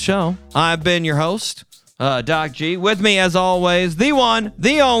wrap up the show. I've been your host, Doc G. With me, as always, the one,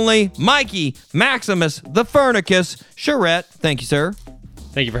 the only, Mikey Maximus, the Fernicus Charette. Thank you, sir.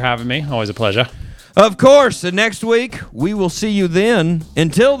 Thank you for having me. Always a pleasure. Of course, and next week, we will see you then.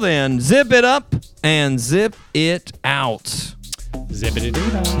 Until then, zip it up and zip it out. Zip it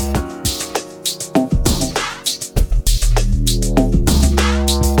out.